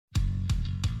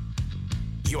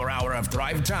Your hour of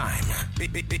Thrive Time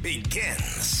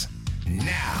begins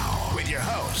now with your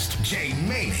host, Jay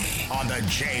Mamie, on the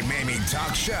Jay Mamie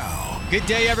Talk Show. Good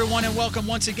day, everyone, and welcome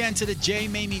once again to the Jay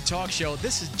Mamie Talk Show.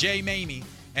 This is Jay Mamie,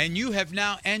 and you have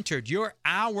now entered your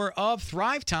hour of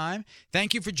Thrive Time.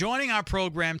 Thank you for joining our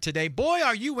program today. Boy,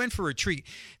 are you in for a treat.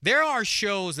 There are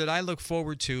shows that I look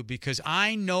forward to because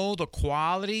I know the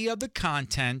quality of the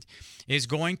content is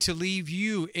going to leave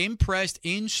you impressed,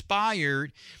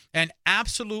 inspired, and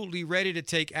absolutely ready to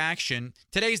take action.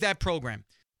 Today's that program.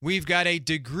 We've got a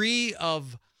degree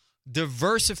of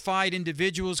diversified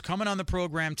individuals coming on the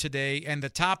program today, and the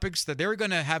topics that they're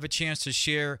going to have a chance to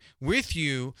share with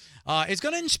you is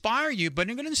going to inspire you, but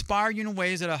they're going to inspire you in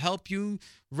ways that will help you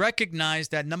recognize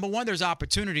that, number one, there's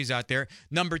opportunities out there.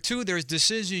 Number two, there's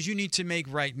decisions you need to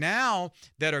make right now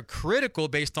that are critical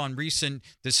based on recent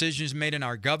decisions made in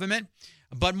our government.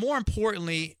 But more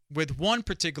importantly, with one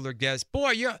particular guest,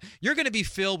 boy, you're going to be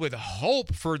filled with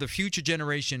hope for the future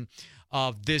generation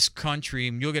of this country.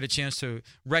 And you'll get a chance to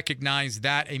recognize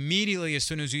that immediately as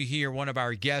soon as you hear one of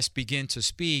our guests begin to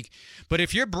speak. But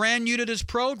if you're brand new to this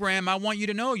program, I want you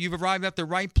to know you've arrived at the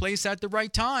right place at the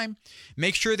right time.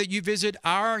 Make sure that you visit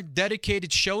our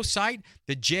dedicated show site,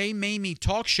 the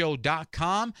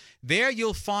JayMamieTalkShow.com. There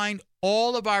you'll find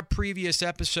all of our previous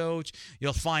episodes.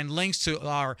 You'll find links to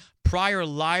our prior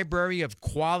library of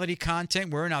quality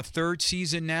content. We're in our third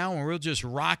season now, and we're just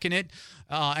rocking it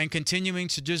and continuing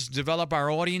to just develop our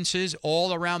audiences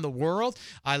all around the world.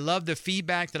 I love the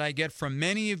feedback that I get from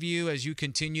many of you as you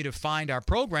continue to find our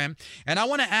program. And I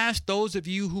want to ask those of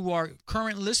you who are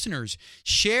current listeners,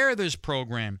 share this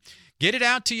program. Get it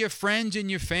out to your friends and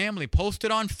your family. Post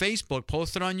it on Facebook.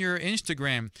 Post it on your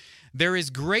Instagram. There is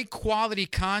great quality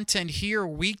content here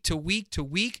week to week to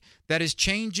week that is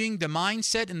changing the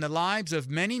mindset and the lives of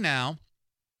many now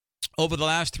over the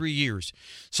last 3 years.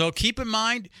 So keep in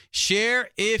mind, share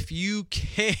if you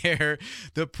care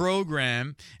the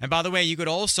program. And by the way, you could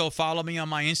also follow me on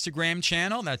my Instagram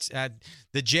channel. That's at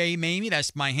the Jay Mamie.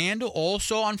 That's my handle.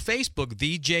 Also on Facebook,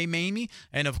 the Jay Mamie.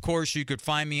 And of course, you could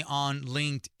find me on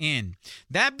LinkedIn.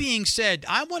 That being said,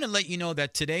 I want to let you know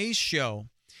that today's show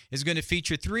is going to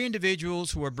feature three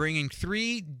individuals who are bringing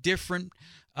three different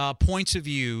points of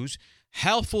views,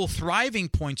 helpful, thriving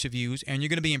points of views, and you're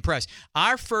going to be impressed.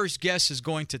 Our first guest is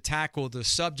going to tackle the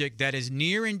subject that is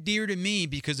near and dear to me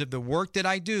because of the work that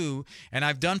I do and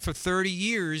I've done for 30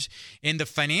 years in the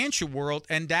financial world,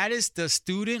 and that is the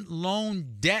student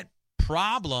loan debt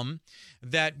problem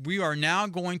that we are now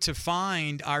going to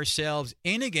find ourselves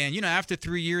in again. You know, after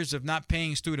 3 years of not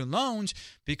paying student loans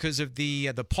because of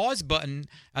the pause button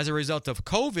as a result of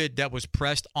COVID that was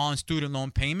pressed on student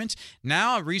loan payments.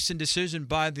 Now, a recent decision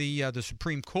by the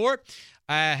Supreme Court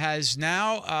has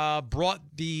now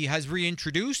has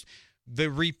reintroduced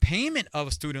the repayment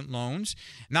of student loans.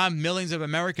 Now millions of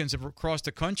Americans across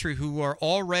the country who are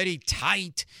already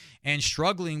tight and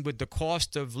struggling with the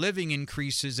cost of living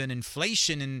increases and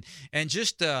inflation and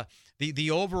just the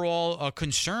overall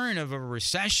concern of a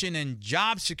recession and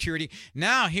job security.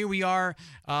 Now here we are,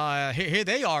 here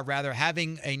they are rather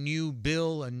having a new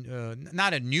bill, and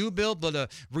not a new bill, but a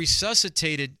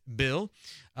resuscitated bill.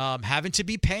 Having to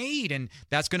be paid, and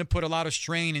that's going to put a lot of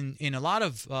strain in a lot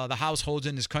of the households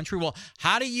in this country. Well,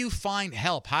 how do you find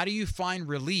help? How do you find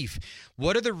relief?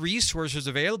 What are the resources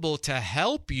available to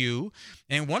help you?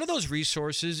 And one of those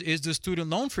resources is the Student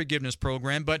Loan Forgiveness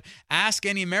Program. But ask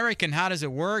any American, how does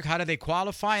it work? How do they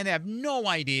qualify? And they have no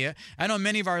idea. I know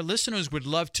many of our listeners would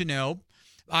love to know,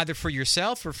 either for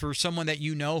yourself or for someone that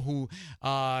you know who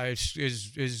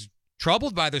is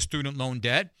troubled by the student loan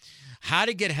debt. How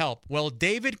to get help? Well,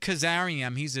 David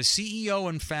Kazarian, he's the CEO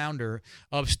and founder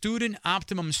of Student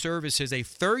Optimum Services, a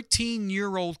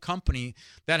 13-year-old company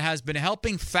that has been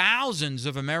helping thousands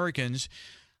of Americans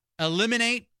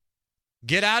eliminate,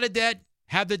 get out of debt,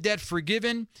 have the debt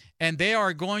forgiven, and they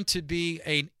are going to be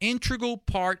an integral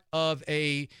part of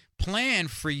a plan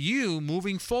for you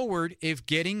moving forward if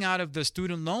getting out of the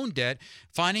student loan debt,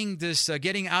 finding this,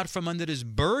 getting out from under this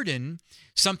burden,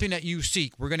 something that you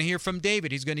seek. We're going to hear from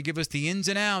David. He's going to give us the ins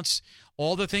and outs,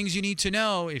 all the things you need to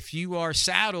know if you are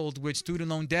saddled with student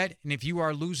loan debt and if you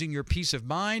are losing your peace of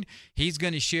mind. He's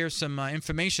going to share some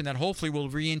information that hopefully will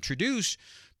reintroduce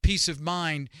peace of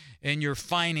mind in your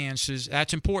finances.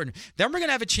 That's important. Then we're going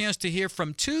to have a chance to hear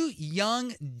from two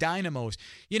young dynamos.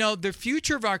 You know, the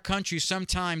future of our country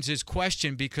sometimes is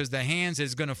questioned because the hands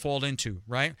it's going to fall into,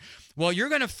 right? Well, you're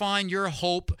going to find your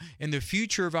hope in the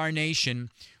future of our nation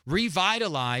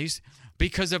revitalized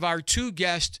because of our two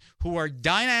guests who are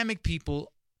dynamic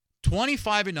people,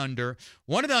 25 and under.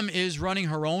 One of them is running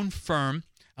her own firm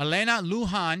Elena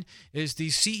Lujan is the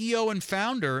CEO and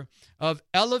founder of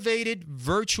Elevated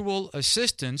Virtual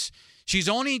Assistants. She's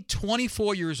only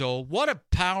 24 years old. What a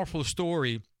powerful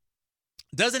story.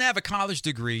 Doesn't have a college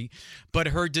degree, but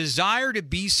her desire to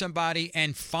be somebody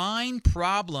and find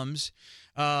problems,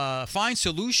 find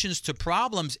solutions to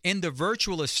problems in the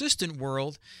virtual assistant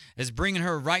world is bringing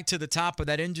her right to the top of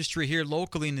that industry here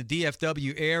locally in the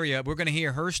DFW area. We're going to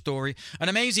hear her story. An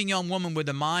amazing young woman with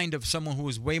the mind of someone who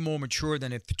is way more mature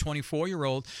than a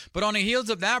 24-year-old. But on the heels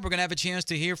of that, we're going to have a chance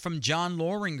to hear from John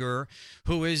Loringer,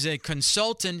 who is a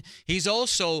consultant. He's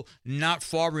also not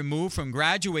far removed from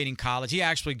graduating college. He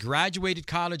actually graduated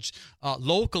college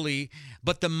locally,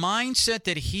 but the mindset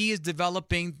that he is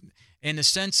developing in the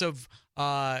sense of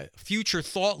future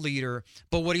thought leader,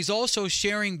 but what he's also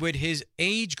sharing with his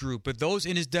age group, with those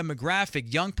in his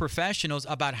demographic, young professionals,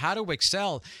 about how to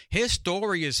excel. His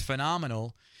story is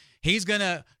phenomenal. He's going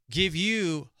to give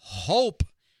you hope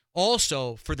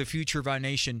also for the future of our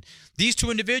nation. These two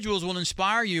individuals will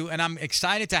inspire you, and I'm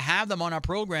excited to have them on our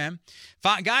program.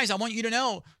 Guys, I want you to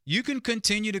know you can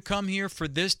continue to come here for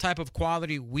this type of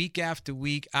quality week after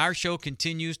week. Our show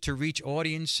continues to reach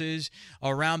audiences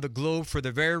around the globe for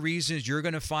the very reasons you're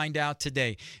going to find out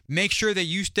today. Make sure that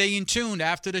you stay in tune.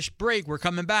 After this break, we're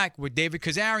coming back with David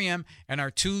Kazarian and our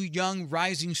two young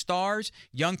rising stars,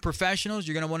 young professionals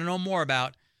you're going to want to know more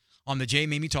about on the Jay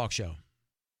Mamie Talk Show.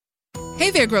 Hey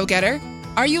there, Grow Getter.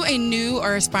 Are you a new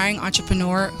or aspiring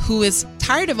entrepreneur who is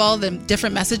tired of all the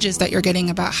different messages that you're getting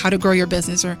about how to grow your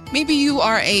business? Or maybe you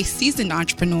are a seasoned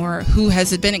entrepreneur who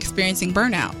has been experiencing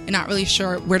burnout and not really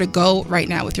sure where to go right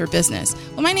now with your business.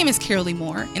 Well, my name is Carolee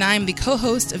Moore, and I am the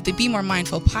co-host of the Be More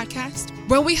Mindful podcast,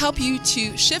 where we help you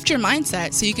to shift your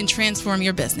mindset so you can transform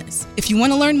your business. If you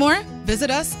want to learn more, visit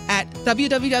us at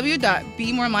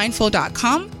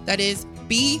www.bemoremindful.com. That is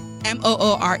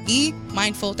BMOORE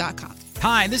mindful.com.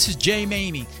 Hi, this is Jay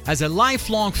Mamie. As a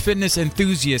lifelong fitness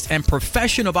enthusiast and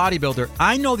professional bodybuilder,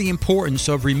 I know the importance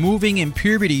of removing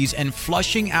impurities and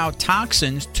flushing out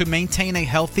toxins to maintain a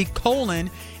healthy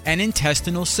colon and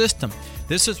intestinal system.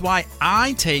 This is why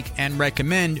I take and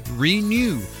recommend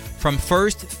Renew from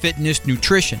First Fitness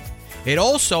Nutrition. It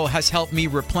also has helped me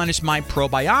replenish my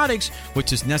probiotics,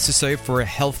 which is necessary for a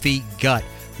healthy gut.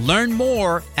 Learn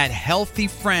more at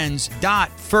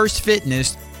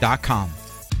healthyfriends.firstfitness.com.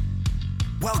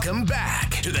 Welcome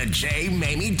back to the Jay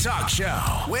Mamie Talk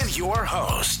Show with your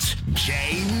host,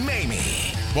 Jay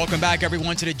Mamie. Welcome back,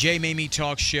 everyone, to the Jay Mamie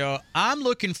Talk Show. I'm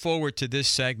looking forward to this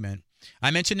segment. I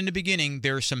mentioned in the beginning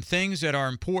there are some things that are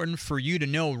important for you to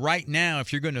know right now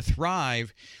if you're going to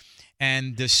thrive,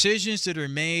 and decisions that are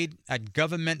made at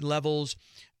government levels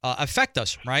affect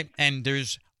us, right? And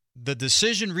there's the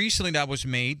decision recently that was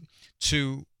made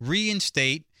to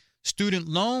reinstate student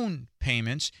loan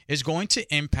payments is going to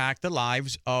impact the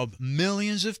lives of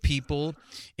millions of people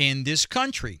in this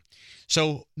country.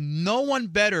 So no one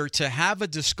better to have a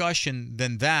discussion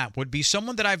than that would be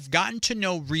someone that I've gotten to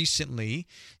know recently.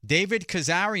 David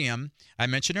Kazarian, I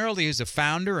mentioned earlier, is the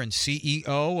founder and CEO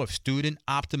of Student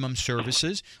Optimum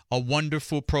Services, a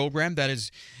wonderful program that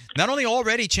is not only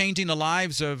already changing the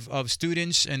lives of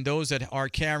students and those that are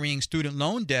carrying student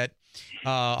loan debt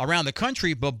around the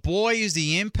country, but boy, is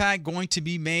the impact going to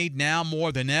be made now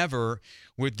more than ever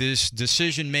with this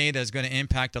decision made that's going to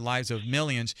impact the lives of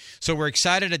millions. So we're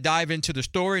excited to dive into the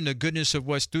story and the goodness of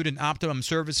what Student Optimum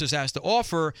Services has to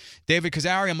offer. David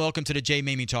Kazarian, welcome to the Jay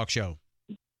Mamie Talk Show.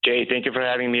 Jay, thank you for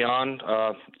having me on.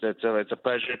 It's a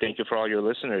pleasure. Thank you for all your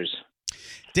listeners.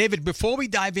 David, before we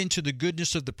dive into the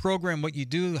goodness of the program, what you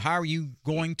do, how are you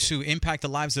going to impact the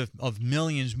lives of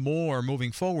millions more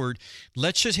moving forward,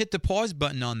 let's just hit the pause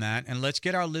button on that, and let's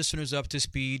get our listeners up to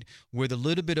speed with a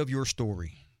little bit of your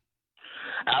story.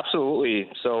 Absolutely.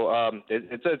 So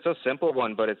it's a simple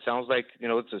one, but it sounds like,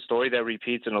 it's a story that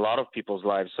repeats in a lot of people's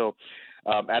lives. So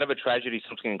out of a tragedy,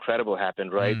 something incredible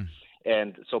happened, right?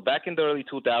 And so back in the early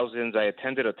 2000s, I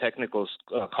attended a technical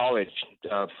college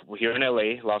here in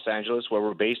LA, Los Angeles, where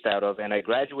we're based out of, and I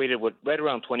graduated with right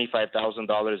around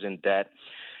 $25,000 in debt.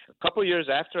 A couple of years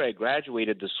after I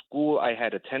graduated, the school I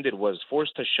had attended was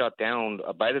forced to shut down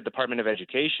by the Department of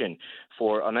Education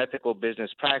for unethical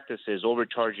business practices,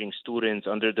 overcharging students,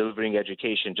 under-delivering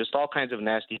education, just all kinds of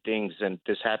nasty things. And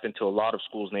this happened to a lot of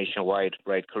schools nationwide,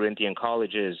 right? Corinthian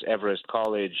colleges, Everest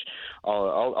College,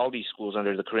 all these schools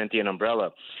under the Corinthian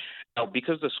umbrella. Now,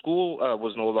 because the school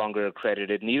was no longer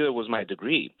accredited, neither was my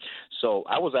degree. So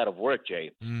I was out of work,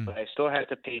 Jay. But I still had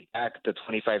to pay back the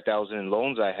 $25,000 in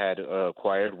loans I had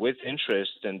acquired with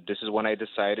interest. And this is when I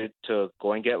decided to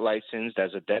go and get licensed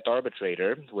as a debt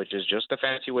arbitrator, which is just a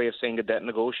fancy way of saying a debt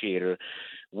negotiator,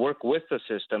 work with the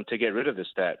system to get rid of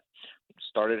this debt.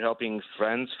 started helping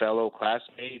friends, fellow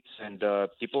classmates, and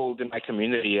people in my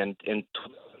community, and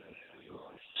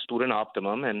Student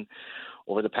Optimum. And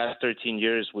over the past 13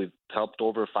 years, we've helped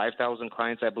over 5,000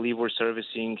 clients, I believe, we're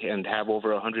servicing, and have over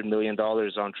 $100 million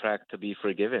on track to be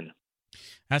forgiven.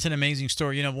 That's an amazing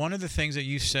story. You know, one of the things that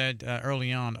you said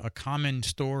early on, a common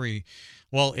story.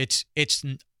 Well, it's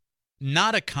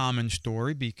not a common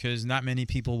story because not many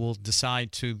people will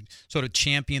decide to sort of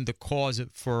champion the cause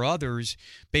for others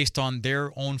based on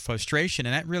their own frustration.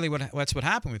 And that's what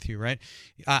happened with you, right?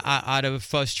 Out of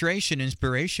frustration,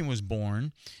 inspiration was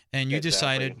born. And you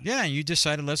decided,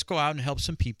 let's go out and help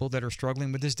some people that are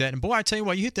struggling with this debt. And boy, I tell you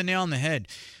what, you hit the nail on the head.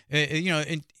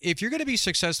 And if you're going to be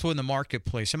successful in the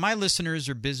marketplace, and my listeners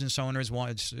are business owners,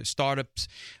 startups,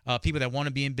 people that want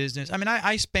to be in business. I mean,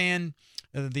 I span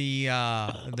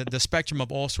the spectrum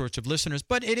of all sorts of listeners,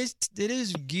 but it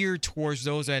is geared towards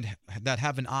those that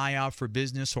have an eye out for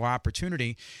business or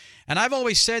opportunity. And I've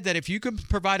always said that if you can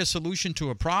provide a solution to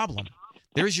a problem,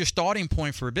 there's your starting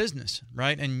point for a business,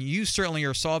 right? And you certainly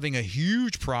are solving a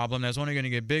huge problem that's only going to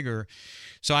get bigger.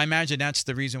 So I imagine that's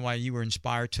the reason why you were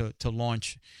inspired to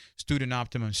launch Student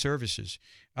Optimum Services.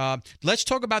 Let's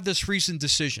talk about this recent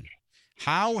decision.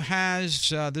 How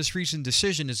has this recent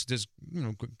decision, this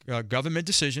government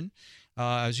decision,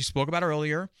 as you spoke about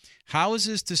earlier, how is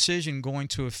this decision going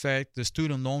to affect the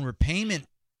student loan repayment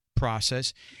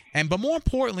process? But more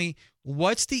importantly,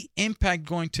 what's the impact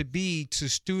going to be to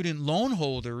student loan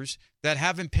holders that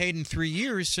haven't paid in 3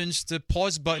 years since the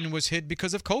pause button was hit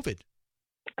because of COVID?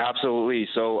 Absolutely.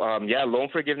 So, loan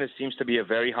forgiveness seems to be a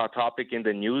very hot topic in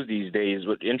the news these days.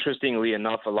 But interestingly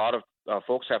enough, a lot of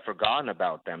folks have forgotten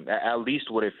about them, at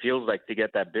least what it feels like to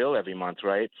get that bill every month,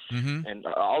 right? Mm-hmm. And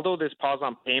although this pause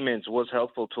on payments was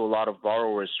helpful to a lot of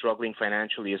borrowers struggling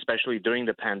financially, especially during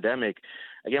the pandemic,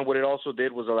 again, what it also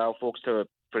did was allow folks to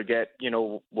forget,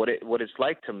 what it's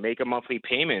like to make a monthly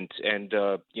payment, and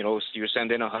you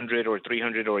send in $100 or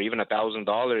 $300 or even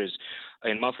 $1,000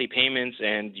 in monthly payments,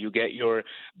 and you get your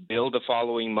bill the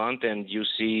following month, and you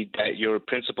see that your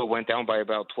principal went down by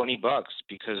about $20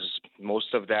 because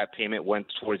most of that payment went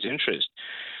towards interest.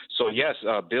 So yes,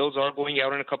 bills are going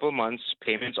out in a couple of months.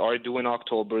 Payments are due in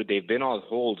October. They've been on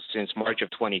hold since March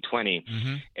of 2020.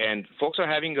 Mm-hmm. And folks are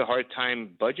having a hard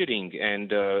time budgeting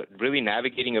and really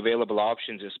navigating available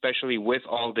options, especially with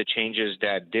all the changes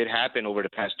that did happen over the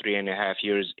past 3.5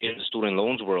 years in the student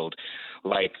loans world,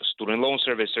 like student loan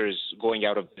servicers going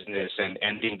out of business and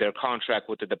ending their contract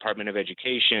with the Department of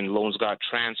Education. Loans got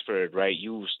transferred, right?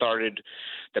 You started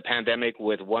the pandemic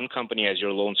with one company as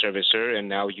your loan servicer, and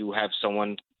now you have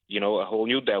someone, a whole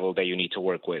new devil that you need to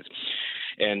work with.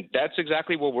 And that's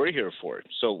exactly what we're here for.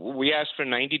 So we asked for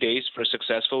 90 days for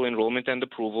successful enrollment and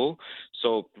approval.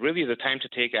 So really the time to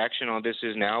take action on this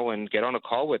is now, and get on a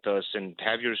call with us and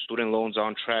have your student loans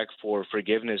on track for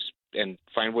forgiveness and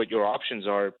find what your options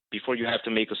are before you have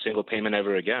to make a single payment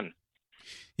ever again.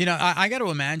 I got to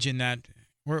imagine that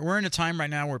we're in a time right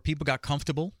now where people got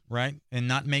comfortable, right, and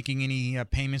not making any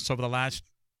payments over the last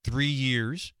 3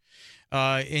 years.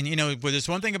 But there's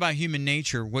one thing about human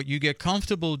nature: what you get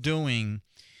comfortable doing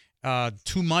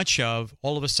too much of,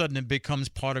 all of a sudden it becomes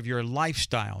part of your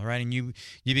lifestyle, right? And you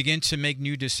begin to make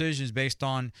new decisions based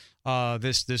on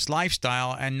this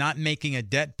lifestyle, and not making a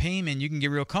debt payment. You can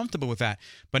get real comfortable with that.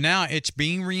 But now it's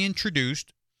being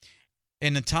reintroduced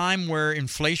in a time where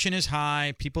inflation is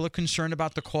high, people are concerned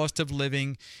about the cost of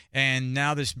living, and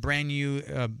now this brand new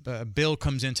bill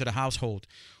comes into the household.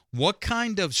 What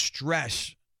kind of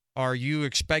stress are you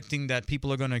expecting that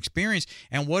people are going to experience?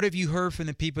 And what have you heard from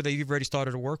the people that you've already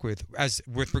started to work with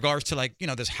with regards to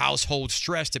this household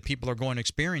stress that people are going to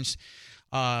experience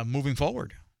moving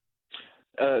forward?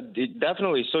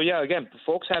 Definitely. So again,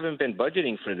 folks haven't been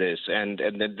budgeting for this, and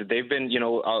they've been,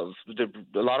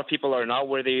 a lot of people are not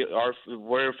where they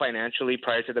were financially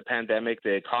prior to the pandemic.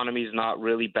 The economy is not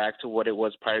really back to what it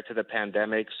was prior to the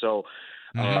pandemic. So,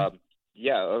 mm-hmm.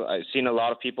 I've seen a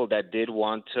lot of people that did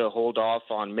want to hold off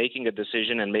on making a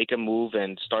decision and make a move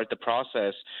and start the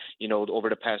process, over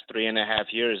the past 3.5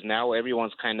 years. Now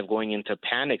everyone's kind of going into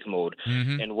panic mode.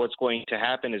 Mm-hmm. And what's going to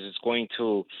happen is it's going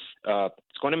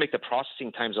to make the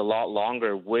processing times a lot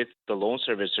longer with the loan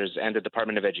servicers and the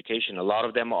Department of Education. A lot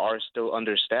of them are still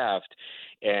understaffed,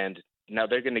 and now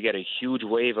they're going to get a huge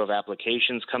wave of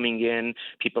applications coming in,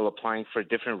 people applying for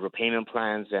different repayment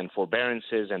plans and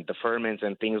forbearances and deferments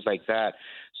and things like that.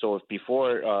 So if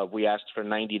before we asked for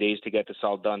 90 days to get this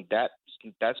all done,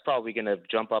 that's probably going to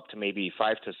jump up to maybe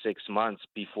 5 to 6 months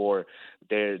before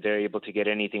they're able to get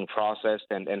anything processed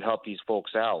and help these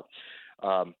folks out.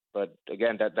 But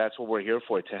again, that's what we're here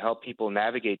for, to help people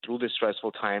navigate through this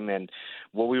stressful time. And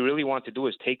what we really want to do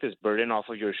is take this burden off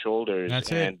of your shoulders.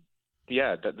 That's and it.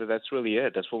 Yeah, that's really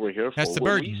it. That's what we're here for. That's the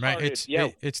burden, right?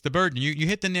 It's the burden. You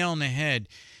hit the nail on the head.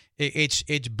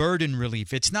 It's burden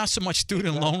relief. It's not so much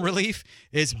student loan relief.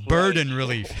 It's burden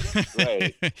relief.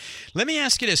 Right. Let me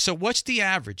ask you this. So what's the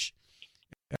average?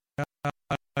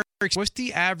 What's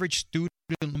the average student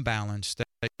loan balance that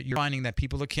you're finding that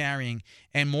people are carrying?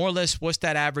 And more or less, what's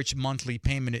that average monthly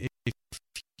payment?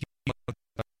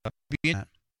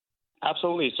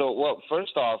 Absolutely. So, well,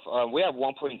 first off, we have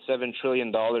 $1.7 trillion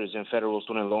in federal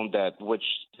student loan debt, which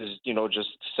is, just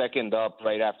second up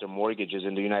right after mortgages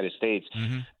in the United States.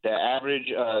 Mm-hmm. The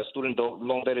average student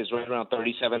loan debt is right around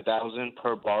 $37,000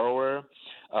 per borrower.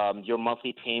 Your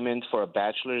monthly payment for a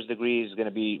bachelor's degree is going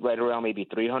to be right around maybe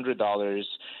 $300,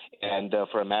 and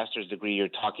for a master's degree, you're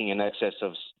talking in excess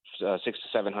of $600 to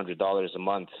 $700 a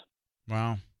month.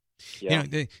 Wow. Yeah.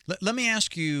 Let me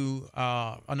ask you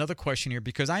another question here,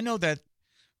 because I know that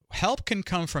help can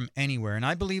come from anywhere, and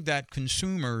I believe that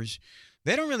consumers,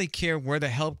 they don't really care where the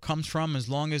help comes from as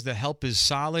long as the help is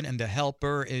solid and the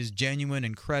helper is genuine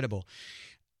and credible.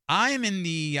 I'm in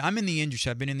the industry.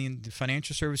 I've been in the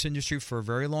financial service industry for a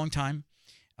very long time,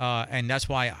 and that's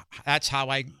how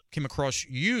I came across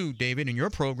you, David, in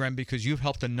your program, because you've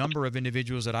helped a number of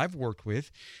individuals that I've worked with,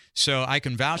 so I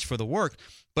can vouch for the work.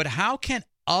 But how can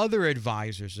other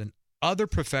advisors and other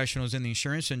professionals in the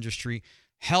insurance industry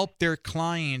help their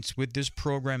clients with this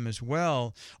program as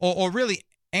well? Or really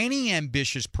any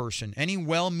ambitious person, any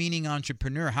well-meaning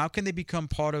entrepreneur, how can they become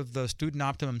part of the Student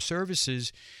Optimum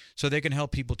services so they can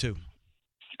help people too?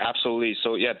 Absolutely.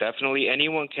 So, yeah, definitely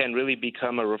anyone can really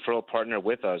become a referral partner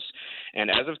with us.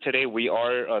 And as of today, we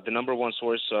are the number one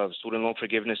source of student loan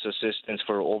forgiveness assistance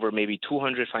for over maybe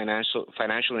 200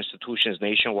 financial institutions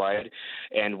nationwide.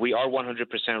 And we are 100%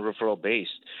 referral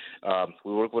based.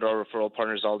 We work with our referral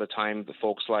partners all the time, the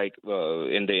folks like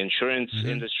in the insurance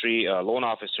industry, loan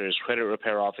officers, credit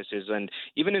repair offices, and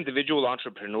even individual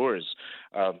entrepreneurs.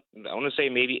 I want to say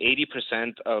maybe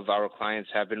 80% of our clients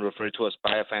have been referred to us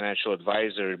by a financial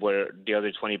advisor, where the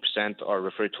other 20% are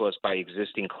referred to us by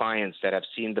existing clients that have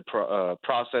seen the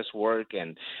process work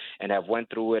and have went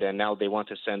through it, and now they want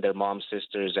to send their moms,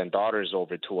 sisters, and daughters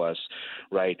over to us,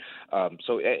 right?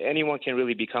 So anyone can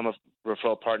really become a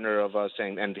referral partner of us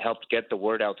and help get the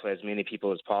word out to as many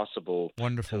people as possible.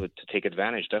 Wonderful. To take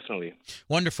advantage, definitely.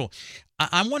 Wonderful.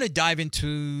 I want to dive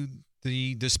into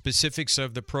the specifics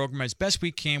of the program as best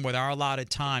we can with our allotted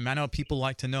time. I know people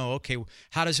like to know, okay,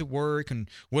 how does it work and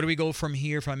where do we go from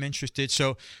here if I'm interested?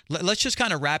 So let's just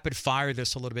kind of rapid fire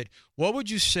this a little bit. What would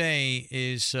you say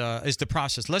is the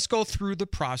process? Let's go through the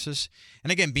process.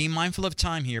 And again, being mindful of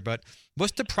time here, but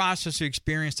what's the process or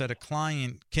experience that a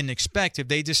client can expect if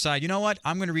they decide, you know what,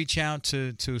 I'm going to reach out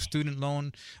to Student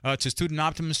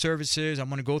Optimum Services. I'm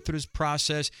going to go through this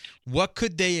process. What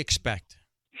could they expect?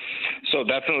 So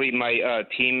definitely my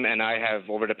team and I have,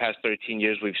 over the past 13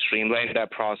 years, we've streamlined that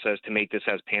process to make this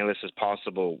as painless as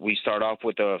possible. We start off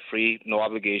with a free,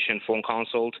 no-obligation phone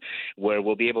consult where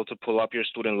we'll be able to pull up your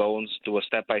student loans, do a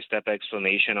step-by-step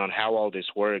explanation on how all this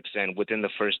works, and within the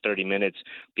first 30 minutes,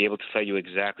 be able to tell you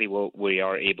exactly what we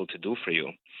are able to do for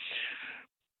you.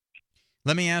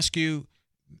 Let me ask you,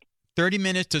 30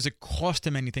 minutes, does it cost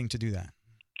them anything to do that?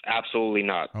 Absolutely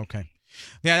not. Okay.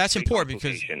 Yeah, that's important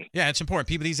because it's important.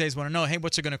 People these days want to know, hey,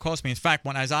 what's it going to cost me? In fact,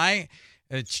 as I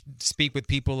speak with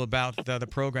people about the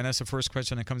program, that's the first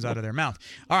question that comes out of their mouth.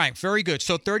 All right, very good.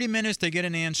 So 30 minutes, they get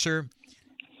an answer.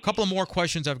 A couple of more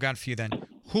questions I've got for you then.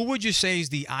 Who would you say is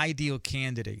the ideal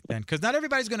candidate then? Because not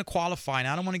everybody's going to qualify, and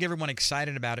I don't want to get everyone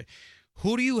excited about it.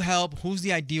 Who do you help? Who's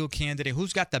the ideal candidate?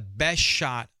 Who's got the best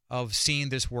shot of seeing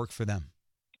this work for them?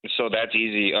 So that's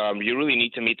easy. You really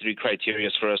need to meet 3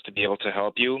 criteria for us to be able to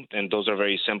help you, and those are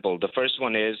very simple. The first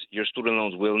one is your student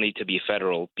loans will need to be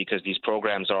federal because these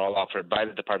programs are all offered by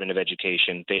the Department of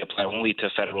Education. They apply only to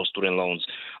federal student loans,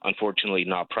 unfortunately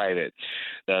not private.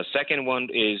 The second one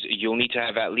is you'll need to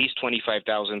have at least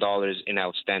 $25,000 in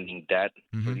outstanding debt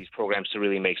for these programs to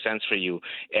really make sense for you.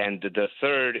 And the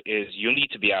third is you need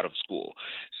to be out of school,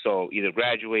 so either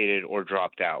graduated or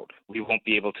dropped out. We won't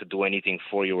be able to do anything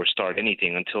for you or start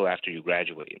anything until after you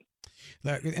graduate.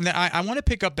 And I want to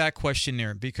pick up that question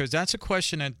there because that's a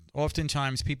question that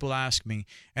oftentimes people ask me,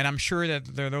 and I'm sure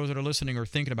that there are those that are listening or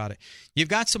thinking about it. You've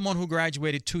got someone who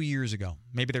graduated 2 years ago.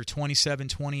 Maybe they're 27,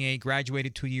 28,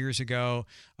 graduated 2 years ago.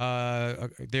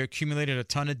 They accumulated a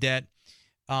ton of debt.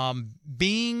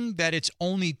 Being that it's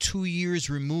only 2 years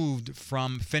removed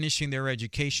from finishing their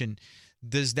education,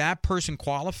 does that person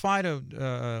qualify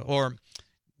to or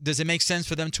does it make sense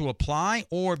for them to apply,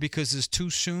 or because it's too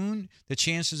soon, the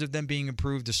chances of them being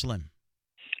approved are slim?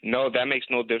 No, that makes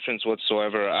no difference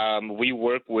whatsoever. We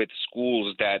work with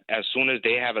schools that as soon as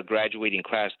they have a graduating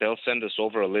class, they'll send us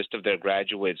over a list of their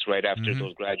graduates right after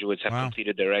those graduates have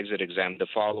completed their exit exam the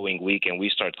following week, and we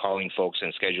start calling folks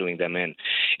and scheduling them in.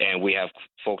 And we have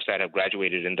folks that have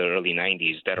graduated in the early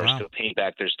 90s that are still paying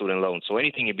back their student loans. So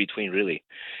anything in between, really.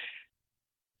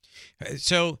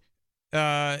 So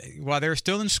while they're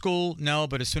still in school, no,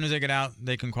 but as soon as they get out,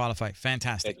 they can qualify.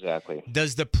 Fantastic. Exactly.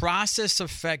 Does the process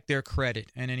affect their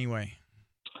credit in any way?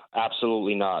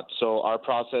 Absolutely not. So our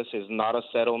process is not a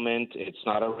settlement. It's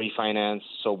not a refinance.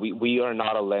 So we are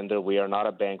not a lender. We are not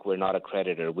a bank. We're not a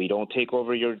creditor. We don't take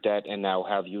over your debt and now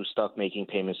have you stuck making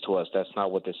payments to us. That's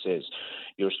not what this is.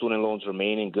 Your student loans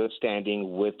remain in good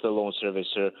standing with the loan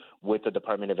servicer, with the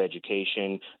Department of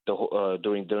Education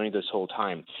during this whole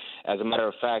time. As a matter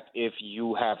of fact, if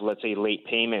you have, let's say, late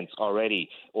payments already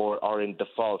or are in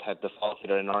default, have defaulted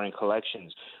and are in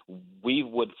collections, we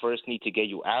would first need to get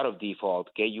you out of default,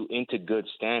 get you into good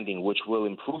standing, which will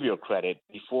improve your credit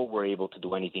before we're able to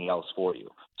do anything else for you.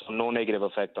 So no negative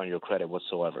effect on your credit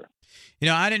whatsoever. You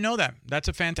know, I didn't know that. That's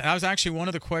a fantastic. That was actually one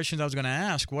of the questions I was going to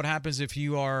ask. What happens if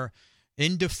you are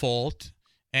in default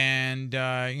and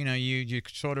you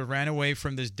sort of ran away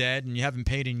from this debt and you haven't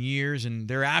paid in years and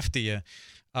they're after you?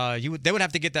 They would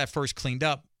have to get that first cleaned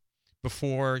up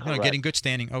before getting good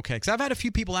standing. Okay, because I've had a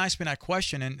few people ask me that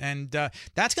question, and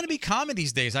that's going to be common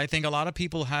these days. I think a lot of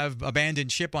people have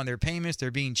abandoned ship on their payments.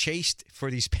 They're being chased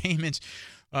for these payments,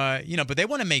 but they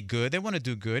want to make good. They want to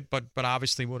do good, but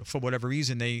obviously for whatever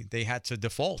reason they had to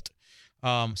default.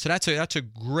 So that's a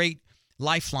great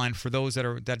lifeline for those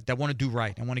that want to do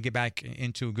right and want to get back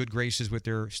into good graces with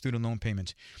their student loan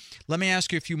payments. Let me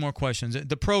ask you a few more questions.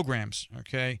 The programs,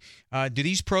 okay? Do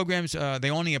these programs they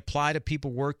only apply to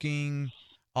people working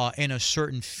in a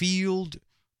certain field,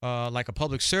 like a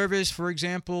public service, for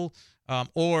example,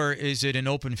 or is it an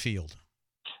open field?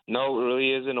 No, it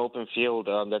really is an open field.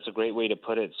 That's a great way to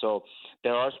put it. So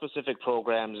there are specific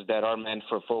programs that are meant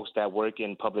for folks that work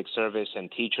in public service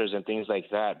and teachers and things like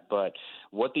that. But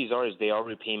what these are is they are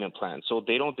repayment plans. So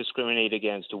they don't discriminate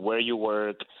against where you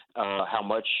work, how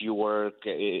much you work,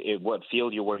 what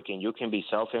field you work in. You can be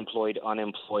self-employed,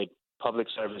 unemployed, public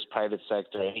service, private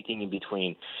sector, anything in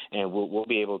between, and we'll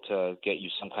be able to get you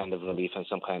some kind of relief and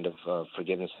some kind of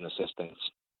forgiveness and assistance.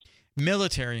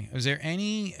 Military, is there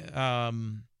any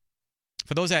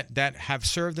for those that have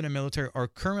served in the military or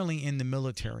currently in the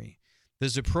military,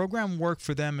 does the program work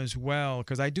for them as well?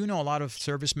 Because I do know a lot of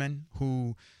servicemen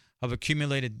who have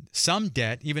accumulated some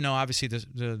debt, even though obviously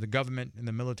the government and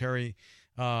the military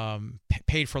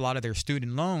paid for a lot of their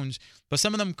student loans, but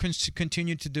some of them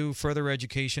continued to do further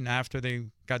education after they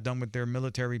got done with their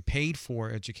military paid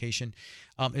for education.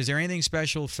 Is there anything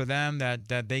special for them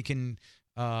that they can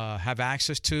have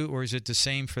access to, or is it the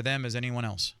same for them as anyone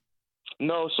else?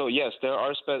 No, so yes, there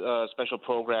are special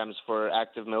programs for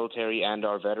active military and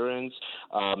our veterans,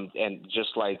 and just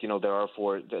like there are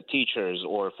for the teachers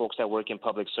or folks that work in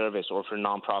public service or for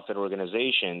nonprofit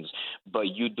organizations. But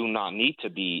you do not need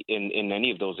to be in any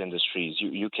of those industries.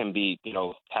 You can be be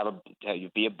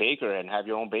a baker and have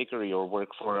your own bakery, or work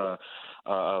for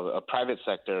a private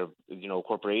sector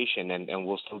corporation, and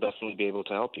we'll still definitely be able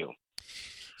to help you.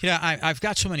 Yeah, I've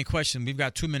got so many questions. We've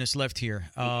got 2 minutes left here.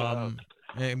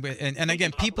 And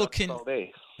again, people can.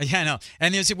 Yeah, I know.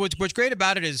 And what's great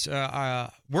about it is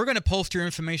we're going to post your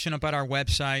information up at our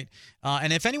website.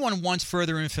 And if anyone wants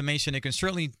further information, they can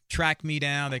certainly track me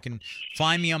down. They can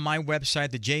find me on my website,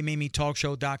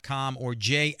 thejmamietalkshow.com or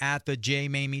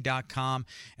j@thejmamie.com.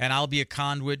 And I'll be a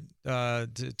conduit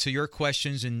to your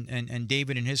questions and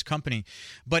David and his company.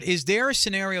 But is there a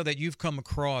scenario that you've come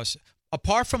across,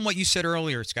 apart from what you said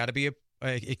earlier? It's got to be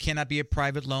it cannot be a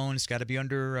private loan. It's got to be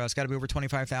it's got to be over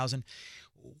 $25,000.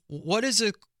 What is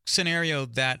a scenario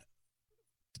that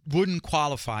wouldn't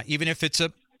qualify, even if it's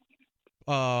a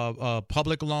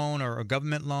public loan or a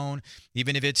government loan,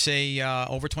 even if it's a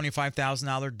over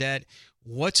 $25,000 debt?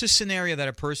 What's a scenario that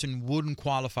a person wouldn't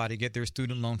qualify to get their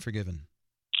student loan forgiven?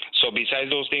 So besides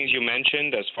those things you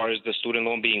mentioned, as far as the student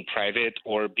loan being private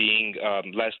or being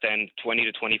less than $20,000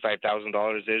 to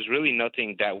 $25,000, there's really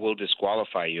nothing that will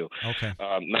disqualify you. Okay.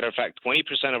 Matter of fact,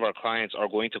 20% of our clients are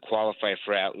going to qualify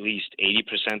for at least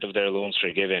 80% of their loans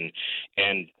forgiven,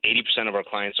 and 80% of our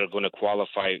clients are going to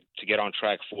qualify to get on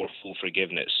track for full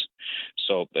forgiveness.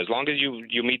 So as long as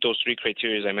you meet those three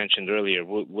criteria I mentioned earlier,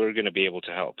 we're going to be able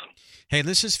to help. Hey,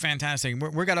 this is fantastic.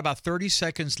 We've got about 30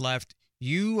 seconds left.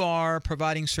 You are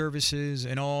providing services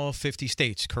in all 50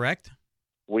 states, correct?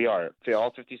 We are.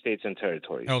 All 50 states and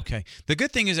territories. Okay. The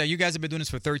good thing is that you guys have been doing this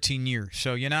for 13 years.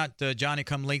 So you're not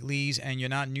Johnny-come-latelys, and you're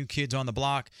not new kids on the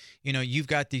block. You've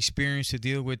got the experience to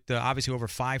deal with obviously over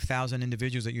 5,000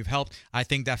 individuals that you've helped. I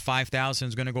think that 5,000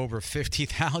 is going to go over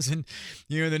 50,000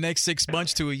 the next 6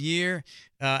 months to a year.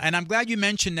 And I'm glad you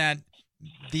mentioned that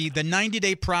the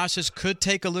 90-day process could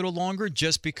take a little longer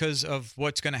just because of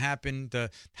what's going to happen,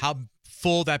 how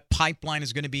full that pipeline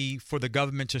is going to be for the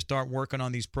government to start working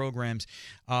on these programs.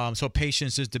 So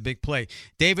patience is the big play.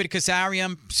 David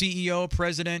Kazarian, CEO,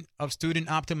 President of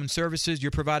Student Optimum Services. You're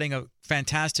providing a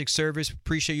fantastic service.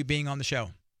 Appreciate you being on the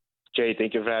show. Jay,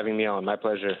 thank you for having me on. My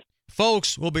pleasure.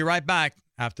 Folks, we'll be right back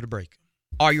after the break.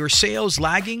 Are your sales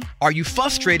lagging? Are you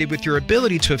frustrated with your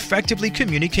ability to effectively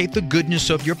communicate the goodness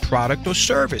of your product or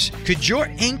service? Could your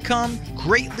income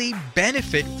greatly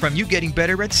benefit from you getting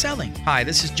better at selling? Hi,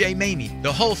 this is Jay Mamie,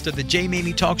 the host of the Jay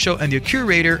Mamie Talk Show and the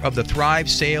curator of the Thrive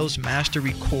Sales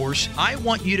Mastery course. I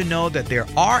want you to know that there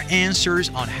are answers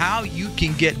on how you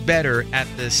can get better at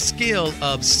the skill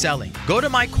of selling. Go to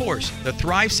my course, the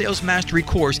Thrive Sales Mastery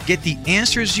course. Get the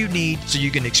answers you need so you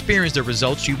can experience the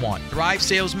results you want.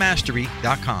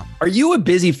 ThriveSalesMastery.com. Are you a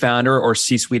busy founder or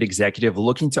C-suite executive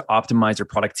looking to optimize your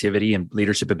productivity and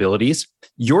leadership abilities?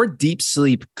 Your deep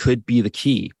sleep could be the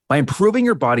key. By improving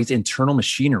your body's internal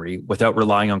machinery without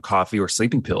relying on coffee or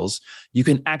sleeping pills, you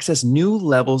can access new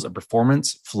levels of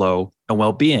performance, flow, and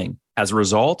well-being. As a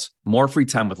result, more free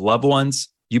time with loved ones,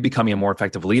 you becoming a more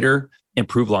effective leader,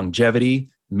 improve longevity,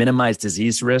 minimize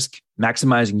disease risk,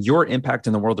 maximizing your impact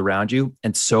in the world around you,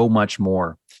 and so much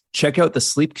more. Check out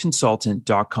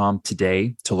thesleepconsultant.com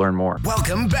today to learn more.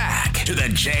 Welcome back to the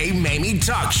Jay Mamie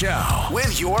Talk Show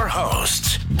with your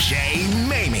host, Jay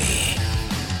Mamie.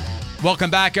 Welcome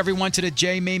back, everyone, to the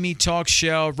Jay Mamie Talk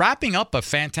Show. Wrapping up a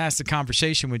fantastic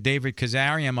conversation with David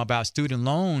Kazarian about student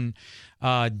loan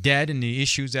debt and the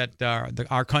issues that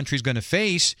our country is going to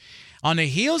face. On the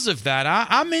heels of that,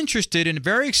 I'm interested and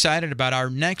very excited about our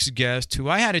next guest, who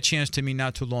I had a chance to meet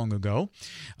not too long ago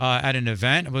at an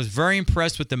event. I was very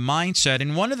impressed with the mindset.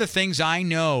 And one of the things I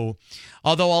know,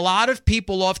 although a lot of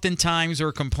people oftentimes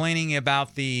are complaining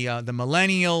about the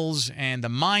millennials and the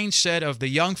mindset of the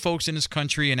young folks in this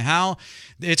country and how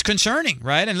it's concerning,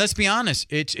 right? And let's be honest,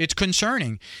 it's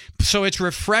concerning. So it's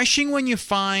refreshing when you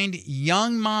find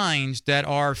young minds that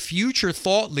are future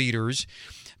thought leaders,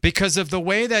 because of the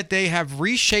way that they have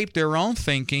reshaped their own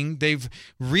thinking. They've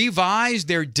revised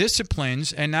their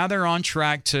disciplines, and now they're on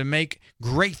track to make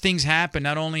great things happen,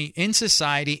 not only in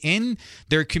society, in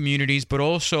their communities, but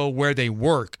also where they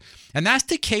work. And that's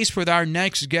the case with our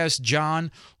next guest,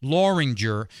 John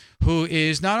Loeringer, who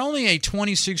is not only a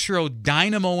 26-year-old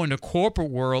dynamo in the corporate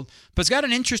world, but has got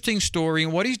an interesting story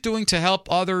and what he's doing to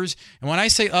help others. And when I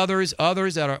say others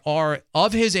that are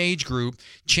of his age group,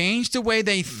 change the way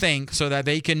they think so that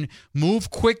they can move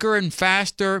quicker and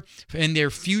faster in their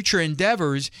future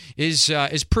endeavors is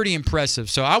pretty impressive.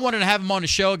 So I wanted to have him on the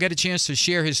show, get a chance to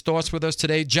share his thoughts with us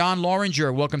today. John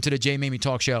Loeringer, welcome to the Jay Mamie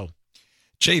Talk Show.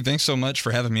 Jay, thanks so much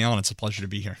for having me on. It's a pleasure to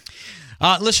be here.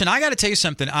 Listen, I got to tell you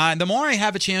something. The more I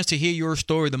have a chance to hear your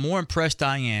story, the more impressed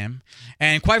I am.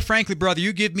 And quite frankly, brother,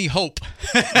 you give me hope.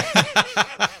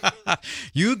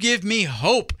 You give me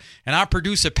hope. And our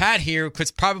producer, Pat, here,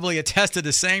 could probably attest to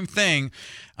the same thing.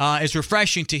 It's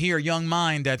refreshing to hear a young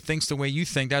mind that thinks the way you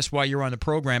think. That's why you're on the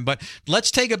program. But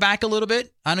let's take it back a little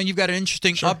bit. I know you've got an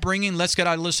interesting upbringing. Let's get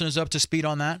our listeners up to speed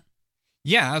on that.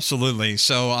 Yeah, absolutely.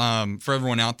 So for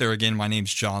everyone out there, again, my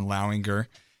name's John Loeringer.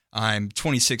 I'm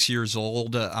 26 years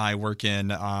old. I work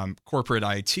in corporate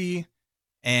IT,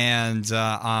 and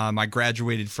I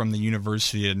graduated from the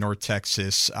University of North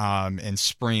Texas in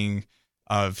spring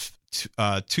of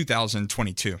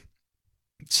 2022.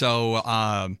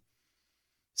 So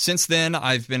since then,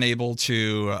 I've been able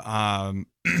to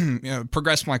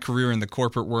progress my career in the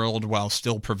corporate world while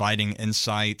still providing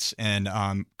insights and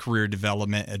career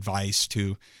development advice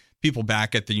to people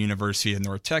back at the University of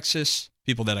North Texas,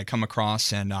 people that I come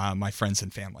across, and my friends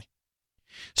and family.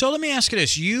 So let me ask you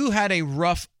this. You had a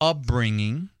rough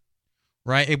upbringing,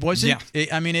 right? It wasn't,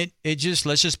 it just,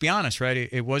 let's just be honest, right?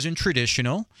 It wasn't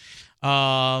traditional.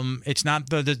 It's not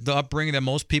the upbringing that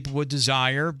most people would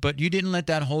desire, but you didn't let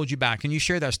that hold you back. Can you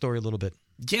share that story a little bit?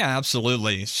 Yeah,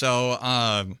 absolutely. So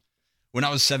when I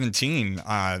was 17,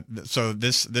 so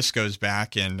this goes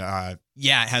back, and it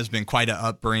has been quite an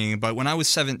upbringing. But when I was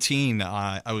 17,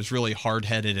 I was really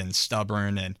hard-headed and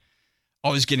stubborn, and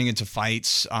always getting into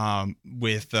fights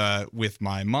with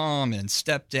my mom and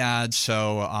stepdad.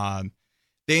 So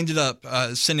they ended up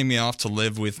sending me off to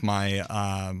live with my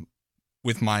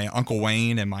Uncle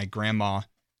Wayne and my grandma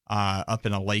up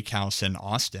in a lake house in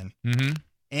Austin. Mm-hmm.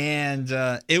 And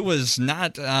it was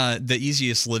not the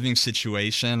easiest living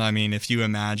situation. I mean, if you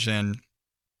imagine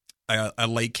a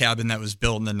lake cabin that was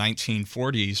built in the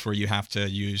 1940s where you have to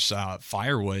use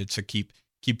firewood to keep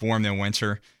warm in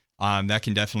winter, that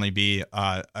can definitely be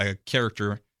a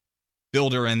character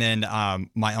builder. And then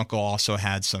my uncle also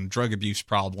had some drug abuse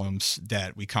problems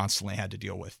that we constantly had to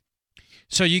deal with.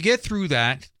 So you get through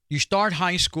that. You start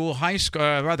college,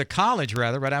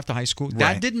 right after high school. Right.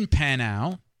 That didn't pan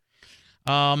out.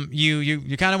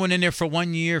 You kind of went in there for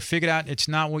 1 year, figured out it's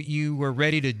not what you were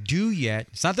ready to do yet.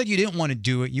 It's not that you didn't want to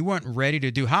do it. You weren't ready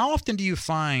to do. How often do you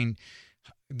find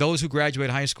those who graduate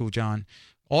high school, John,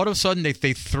 all of a sudden they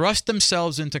thrust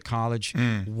themselves into college,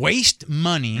 waste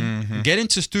money, get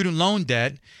into student loan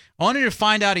debt, only to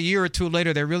find out a year or two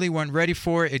later they really weren't ready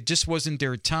for it. It just wasn't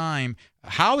their time.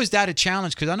 How is that a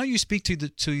challenge? Because I know you speak to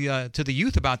the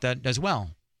youth about that as well.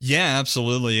 Yeah,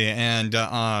 absolutely. And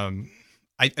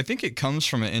I think it comes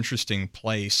from an interesting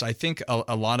place. I think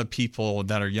a lot of people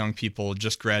that are young people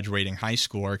just graduating high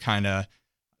school are kind of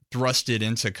thrusted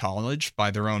into college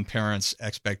by their own parents'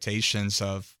 expectations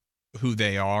of who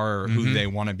they are or who they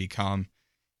want to become,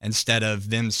 instead of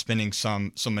them spending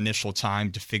some initial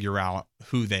time to figure out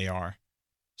who they are.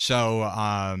 So,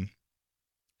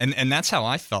 and that's how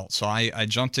I felt. So I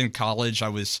jumped in college. I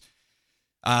was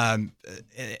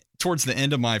towards the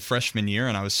end of my freshman year,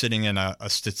 and I was sitting in a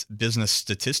business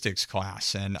statistics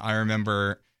class, and I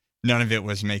remember none of it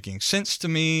was making sense to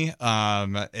me.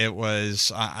 It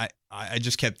was I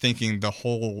just kept thinking the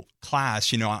whole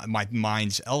class, my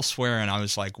mind's elsewhere, and I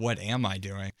was like, what am I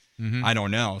doing? I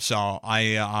don't know. So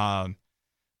I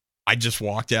just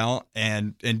walked out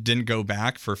and didn't go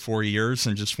back for 4 years,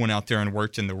 and just went out there and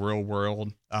worked in the real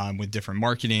world with different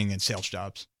marketing and sales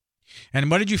jobs.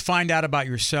 And what did you find out about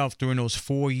yourself during those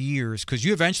 4 years? Because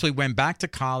you eventually went back to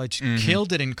college,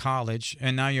 killed it in college,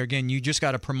 and now you just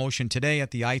got a promotion today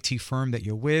at the IT firm that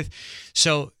you're with.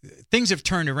 So things have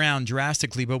turned around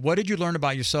drastically, but what did you learn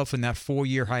about yourself in that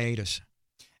 4-year hiatus?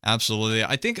 Absolutely.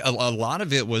 I think a lot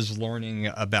of it was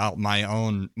learning about my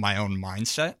own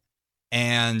mindset.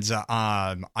 And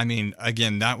I mean,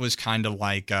 again, that was kind of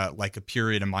like a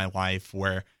period in my life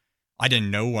where I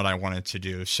didn't know what I wanted to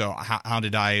do. So how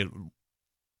did I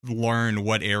learn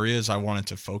what areas I wanted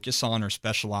to focus on or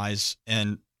specialize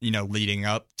in, leading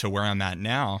up to where I'm at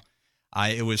now?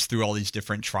 It was through all these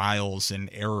different trials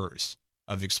and errors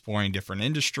of exploring different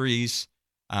industries,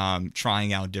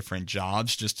 trying out different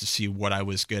jobs just to see what I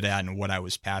was good at and what I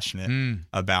was passionate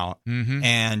about.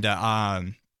 And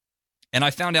I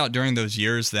found out during those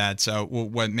years that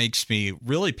what makes me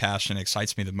really passionate,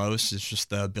 excites me the most, is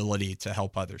just the ability to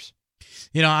help others.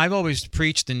 I've always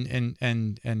preached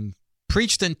and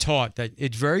preached and taught that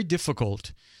it's very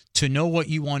difficult to know what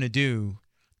you want to do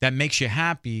that makes you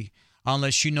happy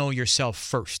unless you know yourself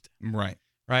first. Right.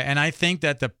 And I think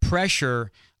that the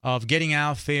pressure of getting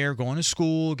out there, going to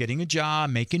school, getting a job,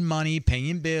 making money,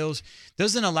 paying bills,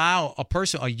 doesn't allow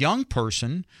a young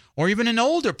person, or even an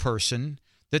older person,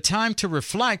 the time to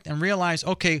reflect and realize,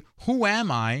 okay, who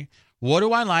am I? What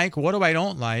do I like? What do I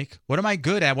don't like? What am I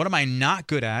good at? What am I not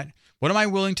good at? What am I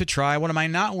willing to try? What am I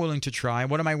not willing to try?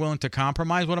 What am I willing to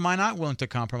compromise? What am I not willing to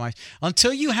compromise?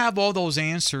 Until you have all those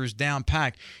answers down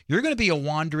packed, you're going to be a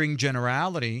wandering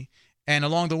generality, and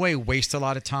along the way, waste a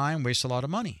lot of time, waste a lot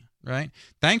of money, right?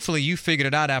 Thankfully, you figured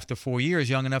it out after 4 years,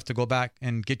 young enough to go back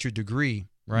and get your degree,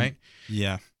 right?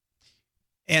 Yeah.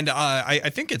 And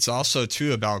I think it's also,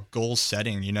 too, about goal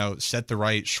setting. Set the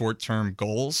right short-term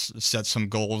goals, set some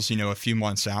goals, a few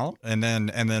months out, and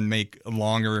then make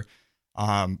longer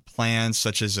plans,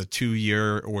 such as a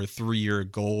 2-year or 3-year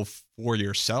goal for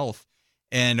yourself.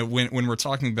 And when we're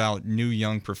talking about new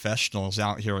young professionals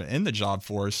out here in the job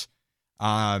force,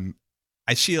 I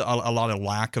see a lot of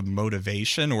lack of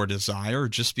motivation or desire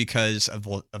just because of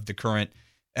the current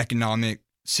economic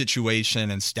situation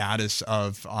and status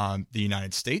of the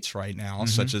United States right now,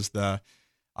 such as the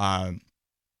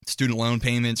student loan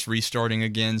payments restarting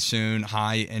again soon,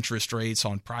 high interest rates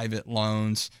on private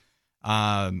loans.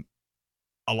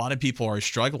 A lot of people are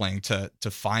struggling to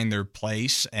find their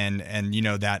place, and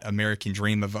that American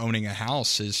dream of owning a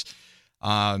house is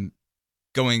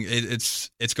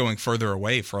going further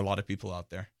away for a lot of people out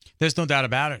there. There's no doubt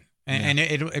about it. And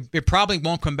it probably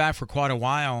won't come back for quite a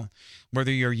while,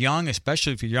 whether you're young,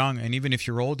 especially if you're young, and even if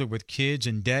you're older with kids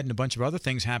and debt and a bunch of other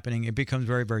things happening, it becomes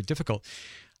very, very difficult.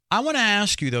 I want to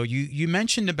ask you, though, you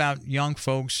mentioned about young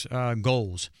folks'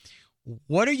 goals.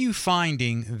 What are you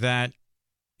finding that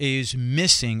is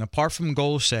missing, apart from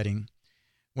goal setting,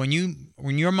 when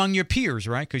you're among your peers,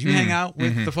 right? Because you hang out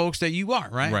with the folks that you are,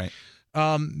 right?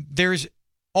 Right. There's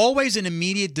always an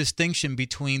immediate distinction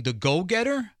between the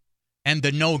go-getter and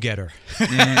the no-getter.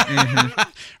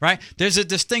 Right? There's a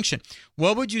distinction.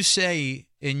 What would you say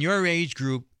in your age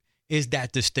group is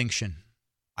that distinction?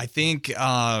 I think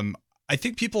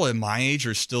people at my age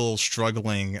are still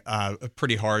struggling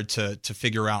pretty hard to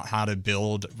figure out how to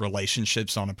build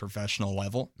relationships on a professional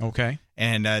level. Okay.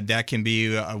 And that can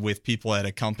be with people at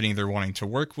a company they're wanting to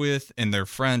work with, and their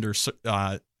friend or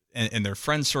in their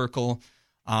friend circle,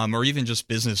 or even just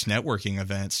business networking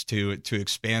events to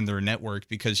expand their network,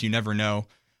 because you never know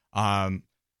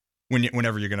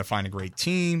whenever you're going to find a great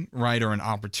team, right, or an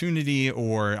opportunity,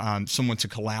 or someone to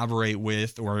collaborate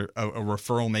with, or a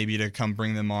referral maybe to come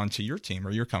bring them on to your team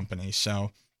or your company.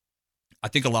 So I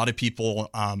think a lot of people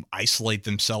isolate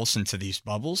themselves into these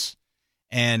bubbles,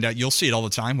 and you'll see it all the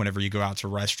time whenever you go out to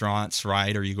restaurants,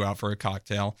 right, or you go out for a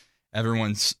cocktail.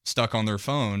 Everyone's stuck on their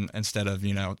phone instead of,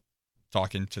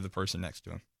 talking to the person next to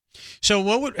them. So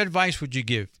what advice would you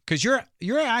give? Because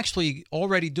you're actually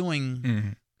already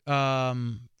doing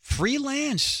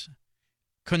freelance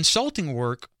consulting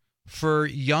work for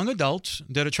young adults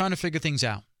that are trying to figure things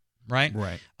out, right?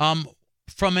 Right.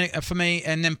 From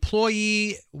an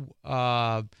employee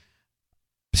a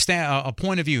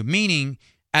point of view, meaning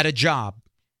at a job,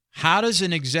 how does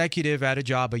an executive at a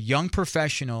job, a young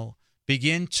professional,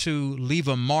 begin to leave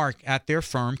a mark at their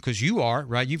firm? Because you are,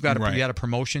 right? You had a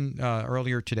promotion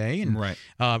earlier today, and right.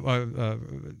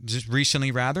 Just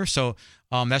recently, rather. So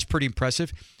that's pretty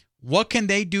impressive. What can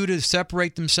they do to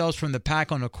separate themselves from the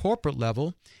pack on a corporate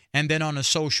level and then on a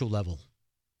social level?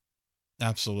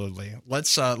 Absolutely.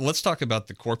 Let's talk about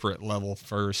the corporate level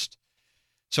first.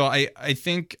 So I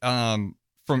think from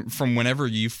whenever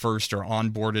you first are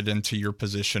onboarded into your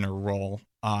position or role,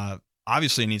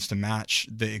 obviously it needs to match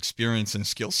the experience and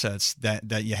skill sets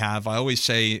that you have. I always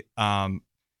say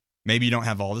maybe you don't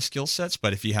have all the skill sets,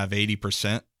 but if you have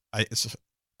 80%, I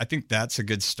think that's a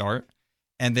good start.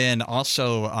 And then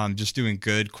also just doing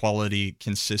good quality,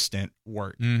 consistent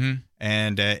work. Mm-hmm.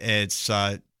 And it's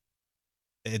a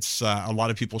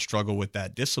lot of people struggle with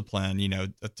that discipline,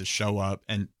 to show up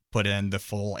and put in the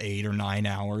full 8 or 9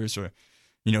 hours, or,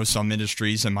 some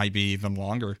industries it might be even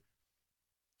longer.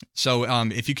 So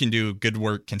if you can do good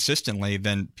work consistently,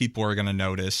 then people are going to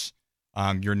notice.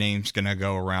 Your name's going to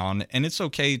go around, and it's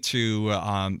okay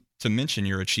to mention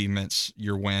your achievements,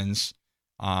 your wins,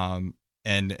 and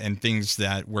things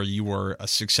where you were a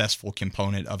successful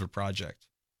component of a project.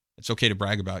 It's okay to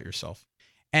brag about yourself.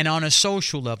 And on a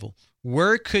social level,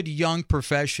 where could young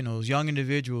professionals, young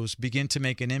individuals begin to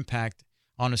make an impact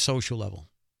on a social level?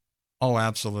 Oh,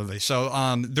 absolutely. So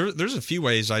there's a few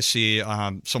ways I see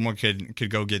someone could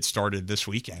go get started this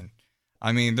weekend.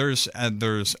 I mean, there's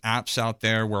apps out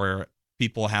there where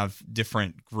people have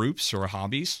different groups or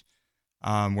hobbies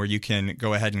where you can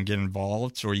go ahead and get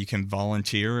involved, or you can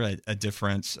volunteer at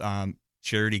different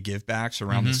charity givebacks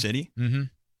around the city. Mm-hmm.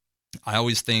 I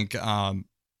always think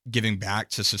giving back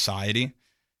to society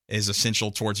is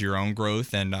essential towards your own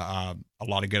growth, and a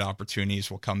lot of good opportunities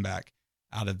will come back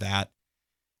out of that.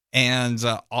 And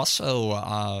also,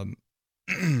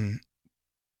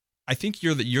 I think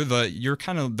you're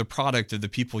kind of the product of the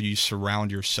people you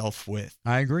surround yourself with.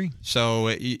 I agree. So,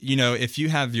 if you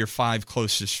have your 5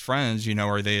 closest friends,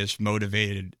 are they as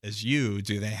motivated as you?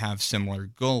 Do they have similar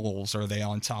goals? Are they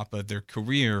on top of their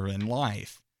career and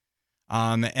life?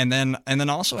 And then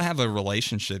also have a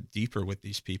relationship deeper with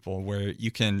these people where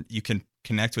you can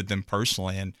connect with them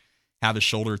personally and have a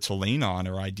shoulder to lean on,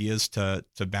 or ideas to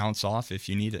bounce off if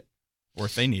you need it, or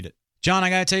if they need it. John, I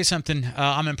got to tell you something.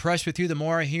 I'm impressed with you. The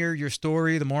more I hear your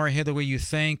story, the more I hear the way you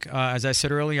think. As I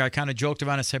said earlier, I kind of joked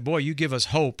about it and said, boy, you give us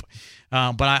hope.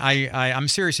 But I'm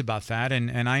serious about that,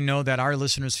 and I know that our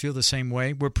listeners feel the same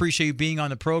way. We appreciate you being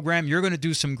on the program. You're going to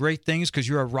do some great things because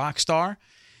you're a rock star,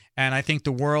 and I think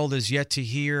the world is yet to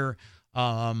hear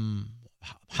how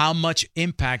much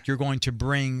impact you're going to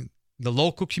bring the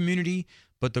local community,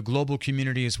 but the global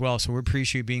community as well. So we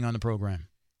appreciate you being on the program.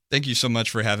 Thank you so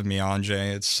much for having me on,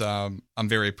 Jay. It's I'm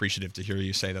very appreciative to hear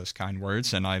you say those kind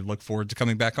words, and I look forward to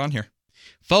coming back on here.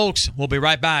 Folks, we'll be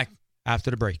right back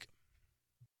after the break.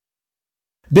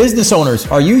 Business owners,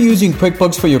 are you using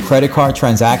QuickBooks for your credit card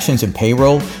transactions and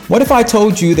payroll? What if I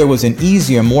told you there was an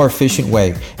easier, more efficient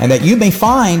way, and that you may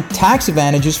find tax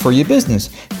advantages for your business?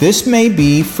 This may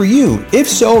be for you. If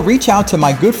so, reach out to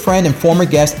my good friend and former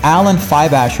guest, Alan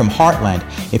Fivash from Heartland.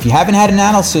 If you haven't had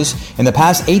analysis in the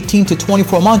past 18 to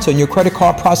 24 months on your credit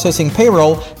card processing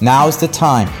payroll, now's the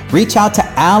time. Reach out to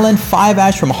Alan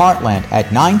Fivash from Heartland at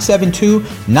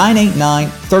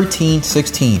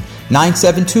 972-989-1316.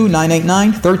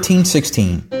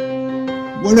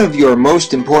 972-989-1316. One of your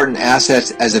most important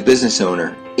assets as a business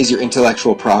owner is your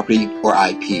intellectual property, or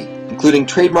IP, including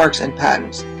trademarks and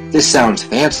patents. This sounds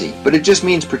fancy, but it just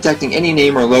means protecting any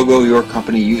name or logo your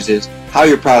company uses, how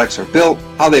your products are built,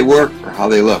 how they work, or how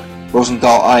they look.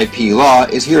 Rosenthal IP Law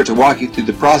is here to walk you through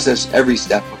the process every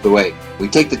step of the way. We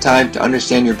take the time to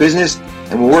understand your business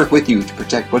and will work with you to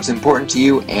protect what's important to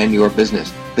you and your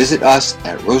business. Visit us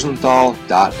at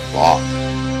rosenthal.law.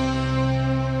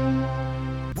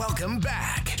 Welcome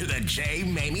back to the Jay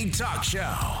Mamie Talk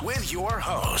Show with your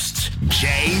host,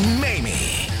 Jay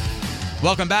Mamie.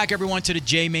 Welcome back, everyone, to the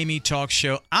Jay Mamie Talk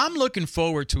Show. I'm looking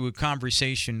forward to a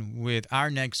conversation with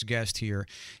our next guest here.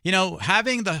 You know,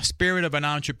 having the spirit of an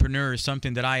entrepreneur is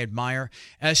something that I admire,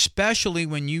 especially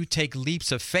when you take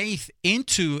leaps of faith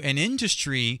into an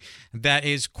industry that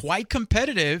is quite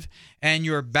competitive and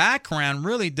your background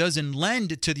really doesn't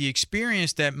lend to the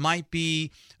experience that might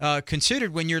be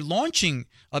considered when you're launching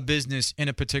a business in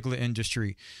a particular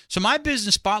industry. So my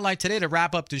business spotlight today to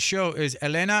wrap up the show is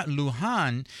Elena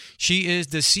Lujan. She is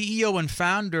the CEO and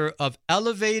founder of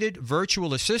Elevated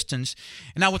Virtual Assistants.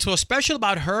 And now what's so special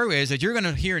about her is that you're going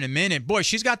to hear in a minute, boy,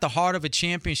 she's got the heart of a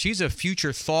champion. She's a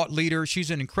future thought leader.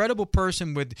 She's an incredible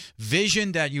person with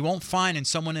vision that you won't find in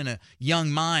someone in a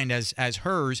young mind as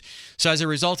hers. So as a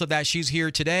result of that, she's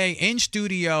here today in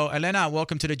studio. Elena,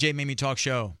 welcome to the Jay Mamie Talk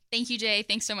Show. Thank you, Jay.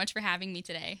 Thanks so much for having me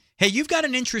today. Hey, you've got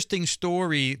an interesting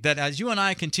story that as you and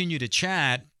I continue to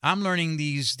chat, I'm learning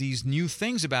these new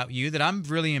things about you that I'm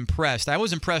really impressed. I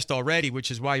was impressed already, which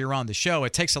is why you're on the show.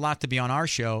 It takes a lot to be on our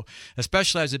show,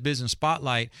 especially as a business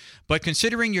spotlight. But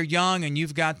considering you're young and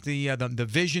you've got the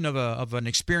vision of an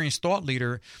experienced thought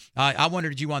leader, I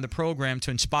wanted you on the program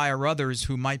to inspire others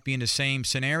who might be in the same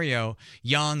scenario,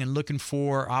 young and looking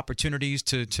for opportunities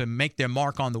to make their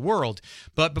mark on the world.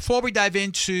 But before we dive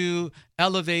into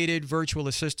Elevated Virtual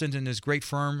Assistant and this great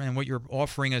firm and what you're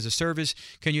offering as a service,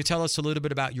 can you tell us a little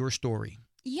bit about your story?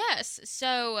 Yes.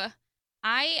 So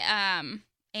I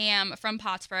am from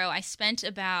Pottsboro. I spent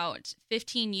about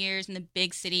 15 years in the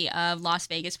big city of Las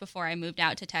Vegas before I moved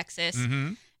out to Texas,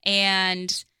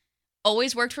 and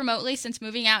always worked remotely since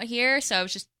moving out here. So I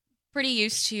was just pretty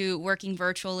used to working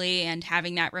virtually and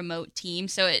having that remote team.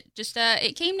 So it just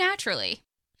it came naturally.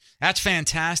 That's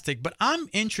fantastic. But I'm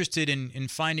interested in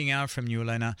finding out from you,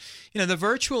 Elena. You know, the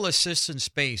virtual assistant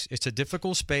space, it's a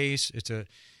difficult space. It's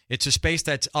a space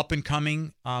that's up and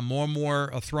coming. More and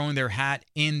more are throwing their hat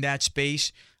in that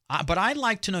space. But I'd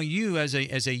like to know you as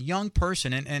a young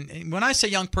person. And when I say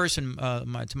young person,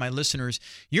 to my listeners,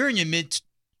 you're in your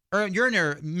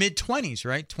mid-20s,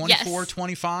 right? 24, yes.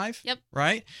 25? Yep.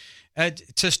 Right?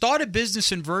 To start a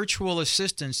business in virtual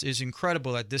assistance is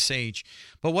incredible at this age.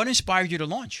 But what inspired you to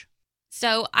launch?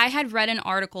 So I had read an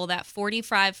article that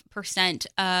 45%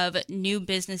 of new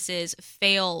businesses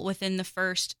fail within the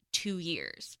first 2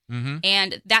 years.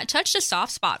 And that touched a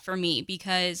soft spot for me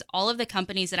because all of the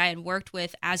companies that I had worked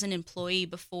with as an employee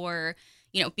before,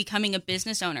 becoming a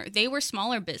business owner, they were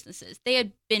smaller businesses. They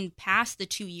had been past the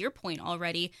 2-year point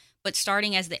already, but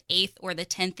starting as the 8th or the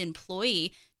 10th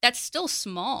employee, that's still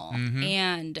small.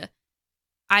 And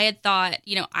I had thought,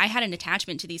 I had an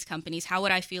attachment to these companies. How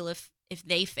would I feel if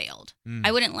they failed?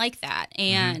 I wouldn't like that.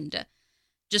 And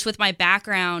just with my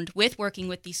background with working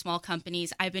with these small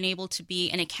companies, I've been able to be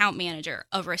an account manager,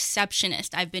 a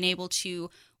receptionist. I've been able to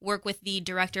work with the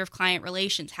director of client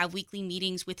relations, have weekly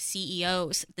meetings with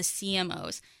CEOs, the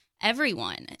CMOs,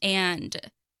 everyone.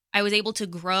 And I was able to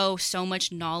grow so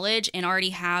much knowledge and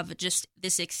already have just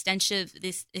this extensive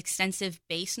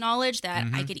base knowledge that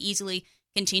I could easily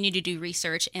continue to do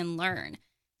research and learn.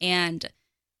 And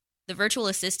the virtual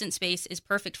assistant space is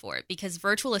perfect for it because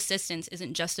virtual assistance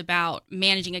isn't just about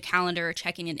managing a calendar or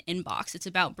checking an inbox. It's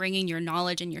about bringing your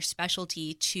knowledge and your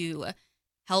specialty to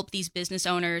help these business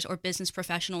owners or business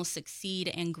professionals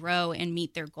succeed and grow and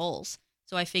meet their goals.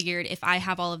 So I figured if I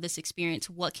have all of this experience,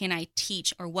 what can I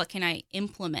teach or what can I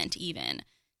implement even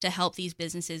to help these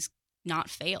businesses not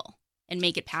fail and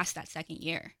make it past that second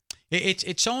year?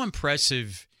 It's so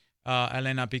impressive,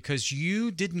 Elena, because you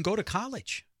didn't go to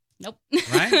college. Nope.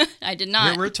 Right? I did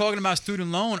not. We're talking about student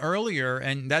loan earlier,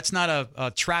 and that's not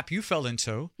a trap you fell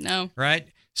into. No. Right?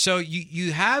 So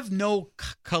you have no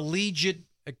collegiate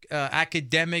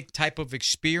academic type of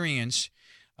experience,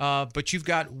 but you've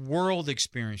got world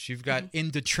experience. You've got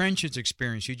in the trenches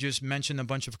experience. You just mentioned a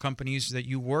bunch of companies that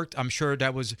you worked. I'm sure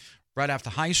that was right after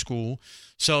high school.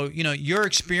 So, your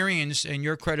experience and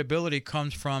your credibility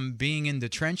comes from being in the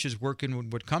trenches, working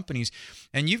with companies.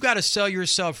 And you've got to sell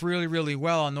yourself really, really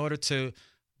well in order to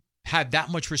have that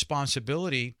much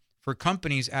responsibility for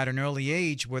companies at an early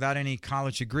age without any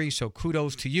college degree. So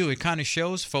kudos to you. It kind of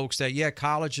shows folks that,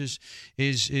 college is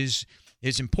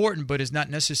is important, but is not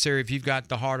necessary if you've got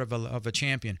the heart of a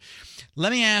champion.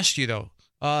 Let me ask you, though,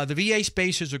 the VA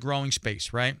space is a growing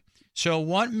space, right? So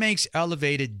what makes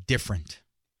Elevated different?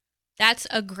 That's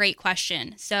a great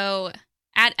question. So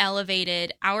at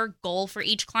Elevated, our goal for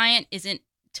each client isn't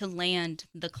to land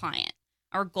the client.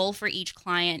 Our goal for each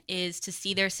client is to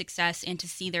see their success and to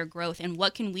see their growth. And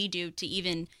what can we do to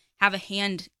even have a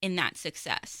hand in that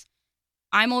success?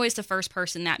 I'm always the first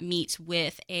person that meets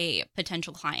with a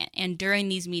potential client. And during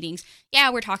these meetings,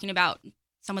 we're talking about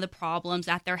some of the problems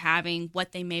that they're having,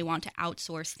 what they may want to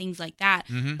outsource, things like that.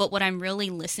 Mm-hmm. But what I'm really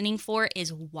listening for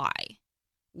is why.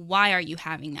 Why are you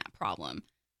having that problem?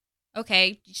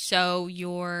 Okay, so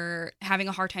you're having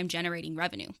a hard time generating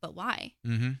revenue, but why?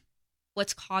 Mm-hmm.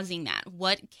 What's causing that?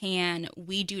 What can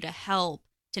we do to help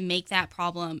to make that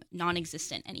problem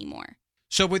non-existent anymore?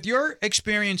 So with your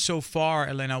experience so far,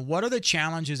 Elena, what are the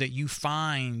challenges that you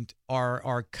find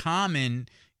are common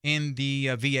in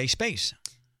the VA space?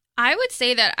 I would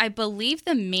say that I believe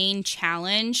the main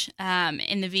challenge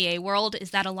in the VA world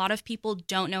is that a lot of people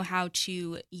don't know how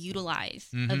to utilize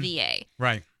a VA.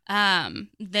 Right.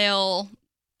 They'll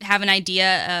have an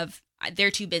idea of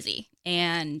they're too busy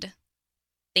and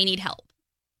they need help.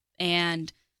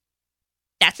 And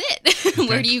that's it. Okay.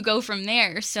 Where do you go from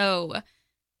there? So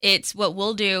it's what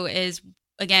we'll do is,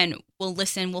 again, we'll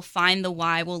listen, we'll find the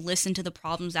why, we'll listen to the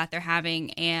problems that they're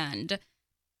having, and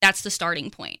that's the starting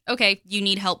point. Okay, you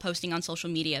need help posting on social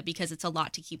media because it's a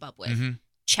lot to keep up with. Mm-hmm.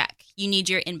 Check. You need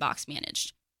your inbox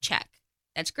managed. Check.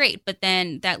 That's great. But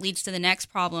then that leads to the next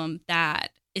problem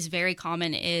that is very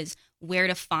common is where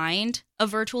to find a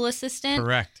virtual assistant.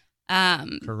 Correct.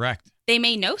 Correct. They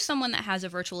may know someone that has a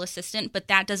virtual assistant, but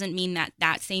that doesn't mean that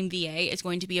that same VA is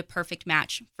going to be a perfect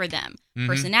match for them. Mm-hmm.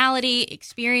 Personality,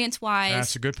 experience-wise.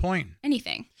 That's a good point.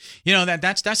 Anything. You know,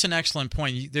 that's an excellent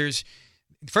point.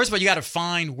 First of all, you got to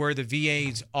find where the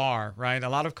VAs are, right? A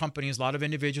lot of companies, a lot of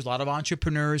individuals, a lot of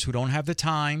entrepreneurs who don't have the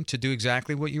time to do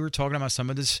exactly what you were talking about, some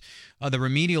of this, the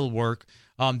remedial work.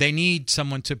 They need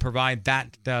someone to provide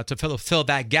that, to fill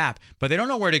that gap, but they don't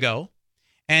know where to go.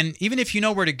 And even if you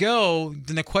know where to go,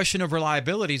 then the question of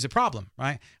reliability is a problem,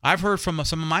 right? I've heard from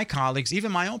some of my colleagues, even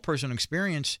my own personal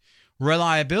experience,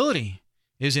 reliability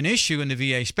is an issue in the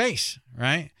VA space,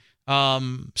 right?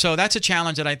 So that's a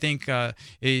challenge that I think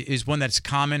is one that's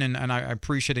common, and I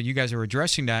appreciate that you guys are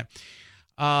addressing that.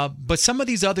 But some of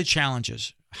these other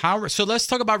challenges, so let's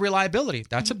talk about reliability.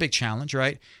 That's a big challenge,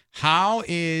 right? How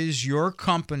is your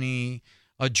company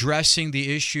addressing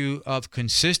the issue of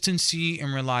consistency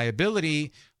and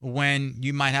reliability when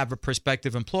you might have a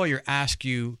prospective employer ask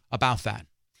you about that?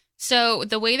 So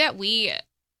the way that we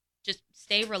just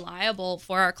stay reliable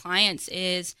for our clients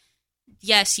is,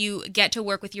 yes, you get to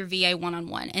work with your VA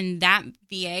one-on-one, and that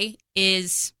VA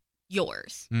is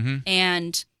yours. Mm-hmm.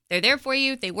 And they're there for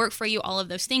you, they work for you, all of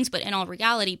those things. But in all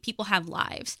reality, people have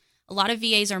lives. A lot of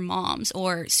VAs are moms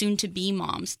or soon-to-be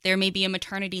moms. There may be a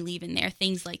maternity leave in there,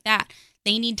 things like that.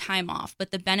 They need time off.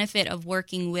 But the benefit of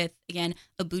working with, again,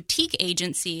 a boutique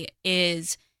agency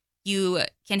is you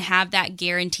can have that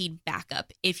guaranteed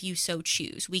backup if you so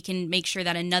choose. We can make sure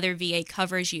that another VA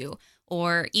covers you,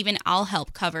 or even I'll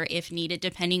help cover if needed,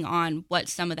 depending on what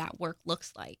some of that work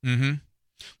looks like. Mm-hmm.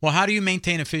 Well, how do you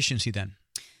maintain efficiency then?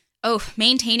 Oh,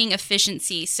 maintaining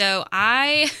efficiency. So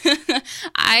I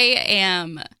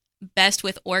am best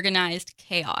with organized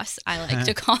chaos, I like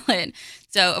to call it.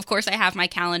 So, of course, I have my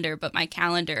calendar, but my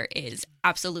calendar is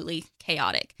absolutely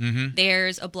chaotic. Mm-hmm.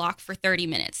 There's a block for 30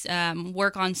 minutes,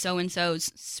 work on so-and-so's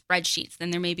spreadsheets. Then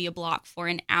there may be a block for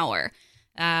an hour.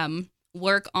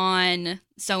 Work on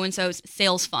so-and-so's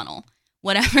sales funnel,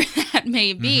 whatever that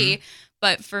may be. Mm-hmm.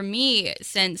 But for me,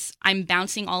 since I'm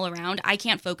bouncing all around, I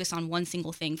can't focus on one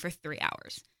single thing for 3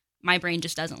 hours. My brain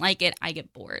just doesn't like it. I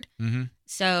get bored. Mm-hmm.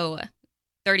 So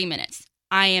 30 minutes.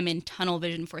 I am in tunnel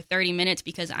vision for 30 minutes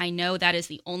because I know that is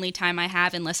the only time I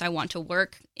have unless I want to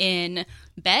work in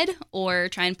bed or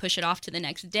try and push it off to the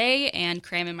next day and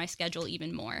cram in my schedule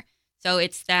even more. So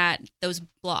it's those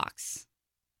blocks.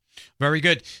 Very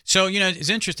good. So, it's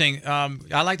interesting.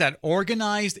 I like that.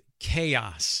 Organized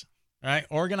chaos, right?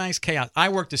 Organized chaos. I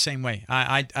work the same way.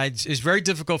 It's very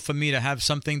difficult for me to have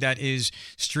something that is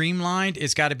streamlined.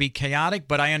 It's got to be chaotic,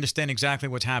 but I understand exactly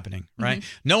what's happening, right?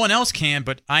 Mm-hmm. No one else can,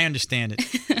 but I understand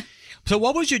it. So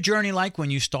what was your journey like when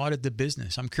you started the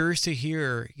business? I'm curious to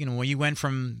hear, when you went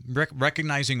from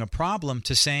recognizing a problem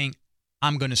to saying,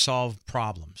 I'm going to solve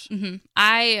problems. Mm-hmm.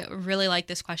 I really like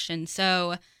this question.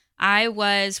 So I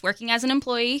was working as an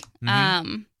employee,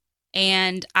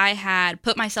 and I had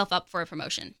put myself up for a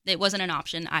promotion. It wasn't an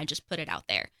option. I just put it out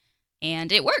there,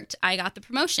 and it worked. I got the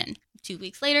promotion. 2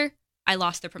 weeks later, I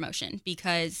lost the promotion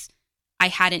because I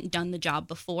hadn't done the job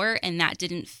before, and that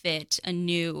didn't fit a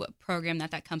new program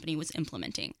that company was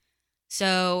implementing.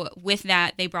 So with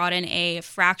that, they brought in a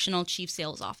fractional chief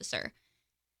sales officer.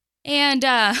 And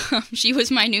she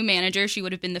was my new manager. She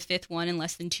would have been the 5th one in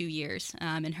less than 2 years.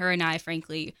 And her and I,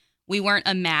 frankly, we weren't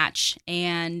a match.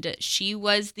 And she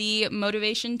was the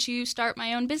motivation to start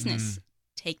my own business.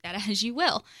 Take that as you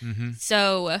will.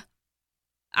 So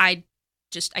I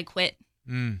quit.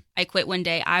 I quit one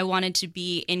day. I wanted to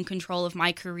be in control of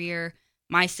my career,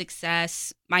 my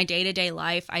success, my day-to-day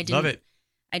life. Love it.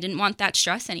 I didn't want that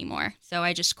stress anymore. So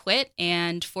I just quit.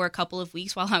 And for a couple of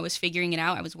weeks while I was figuring it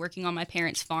out, I was working on my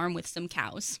parents' farm with some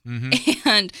cows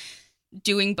and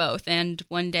doing both. And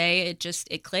one day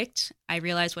it clicked. I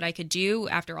realized what I could do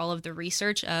after all of the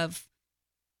research of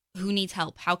who needs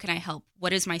help? How can I help?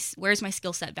 Where's my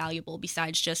skill set valuable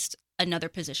besides just another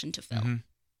position to fill?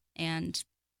 And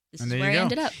this is where I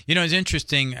ended up. You know, it's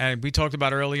interesting. We talked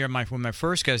about earlier with my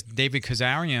first guest, David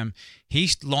Kazarian. He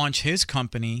launched his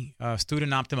company,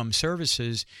 Student Optimum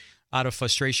Services, out of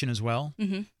frustration as well.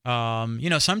 You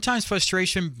know, sometimes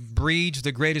frustration breeds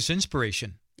the greatest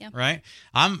inspiration. Right?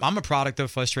 I'm a product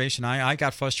of frustration. I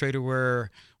got frustrated where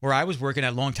I was working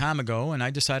at a long time ago, and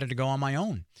I decided to go on my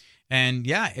own. And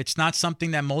yeah, it's not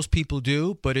something that most people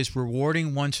do, but it's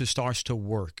rewarding once it starts to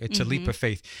work. It's a leap of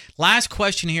faith. Last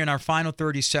question here in our final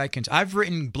 30 seconds. I've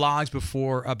written blogs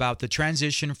before about the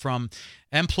transition from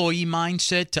employee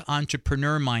mindset to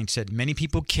entrepreneur mindset. Many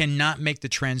people cannot make the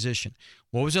transition.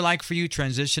 What was it like for you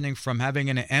transitioning from having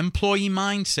an employee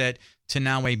mindset to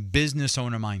now a business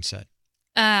owner mindset?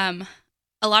 A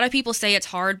lot of people say it's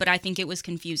hard, but I think it was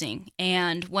confusing.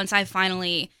 And once I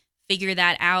finally figure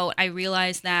that out, I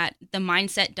realized that the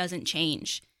mindset doesn't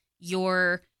change.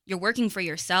 You're working for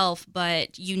yourself,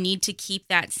 but you need to keep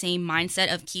that same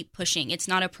mindset of keep pushing. It's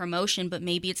not a promotion, but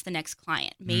maybe it's the next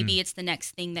client. Maybe it's the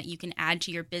next thing that you can add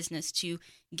to your business to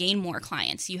gain more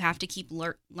clients. You have to keep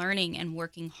learning and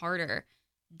working harder,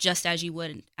 just as you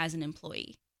would as an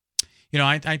employee. You know,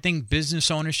 I think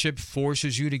business ownership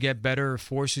forces you to get better,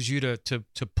 forces you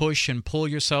to push and pull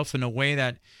yourself in a way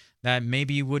that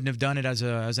maybe you wouldn't have done it as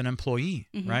an employee,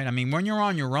 right? I mean, when you're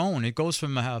on your own, it goes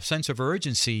from a sense of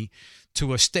urgency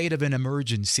to a state of an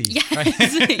emergency. Yes.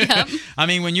 Right? Yep. I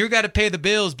mean, when you got to pay the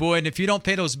bills, boy, and if you don't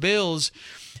pay those bills,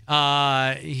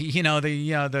 the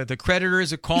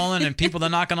creditors are calling and people are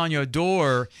knocking on your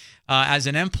door. As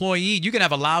an employee, you can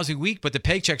have a lousy week, but the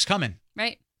paycheck's coming.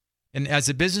 Right. And as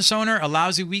a business owner, a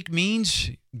lousy week means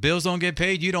bills don't get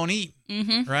paid, you don't eat,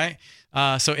 right?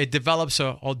 So it develops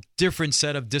a different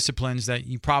set of disciplines that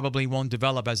you probably won't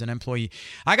develop as an employee.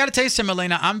 I got to tell you something,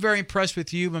 Elena, I'm very impressed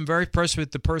with you. I'm very impressed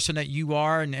with the person that you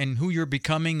are, and who you're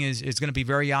becoming is going to be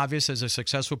very obvious as a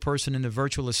successful person in the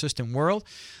virtual assistant world.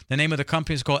 The name of the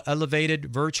company is called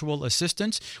Elevated Virtual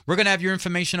Assistants. We're going to have your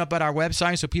information up at our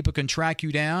website so people can track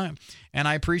you down, and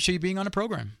I appreciate you being on the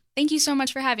program. Thank you so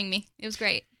much for having me. It was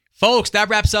great. Folks, that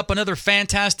wraps up another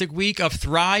fantastic week of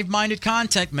Thrive-minded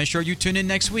content. Make sure you tune in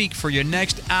next week for your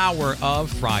next hour of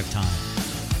Thrive Time.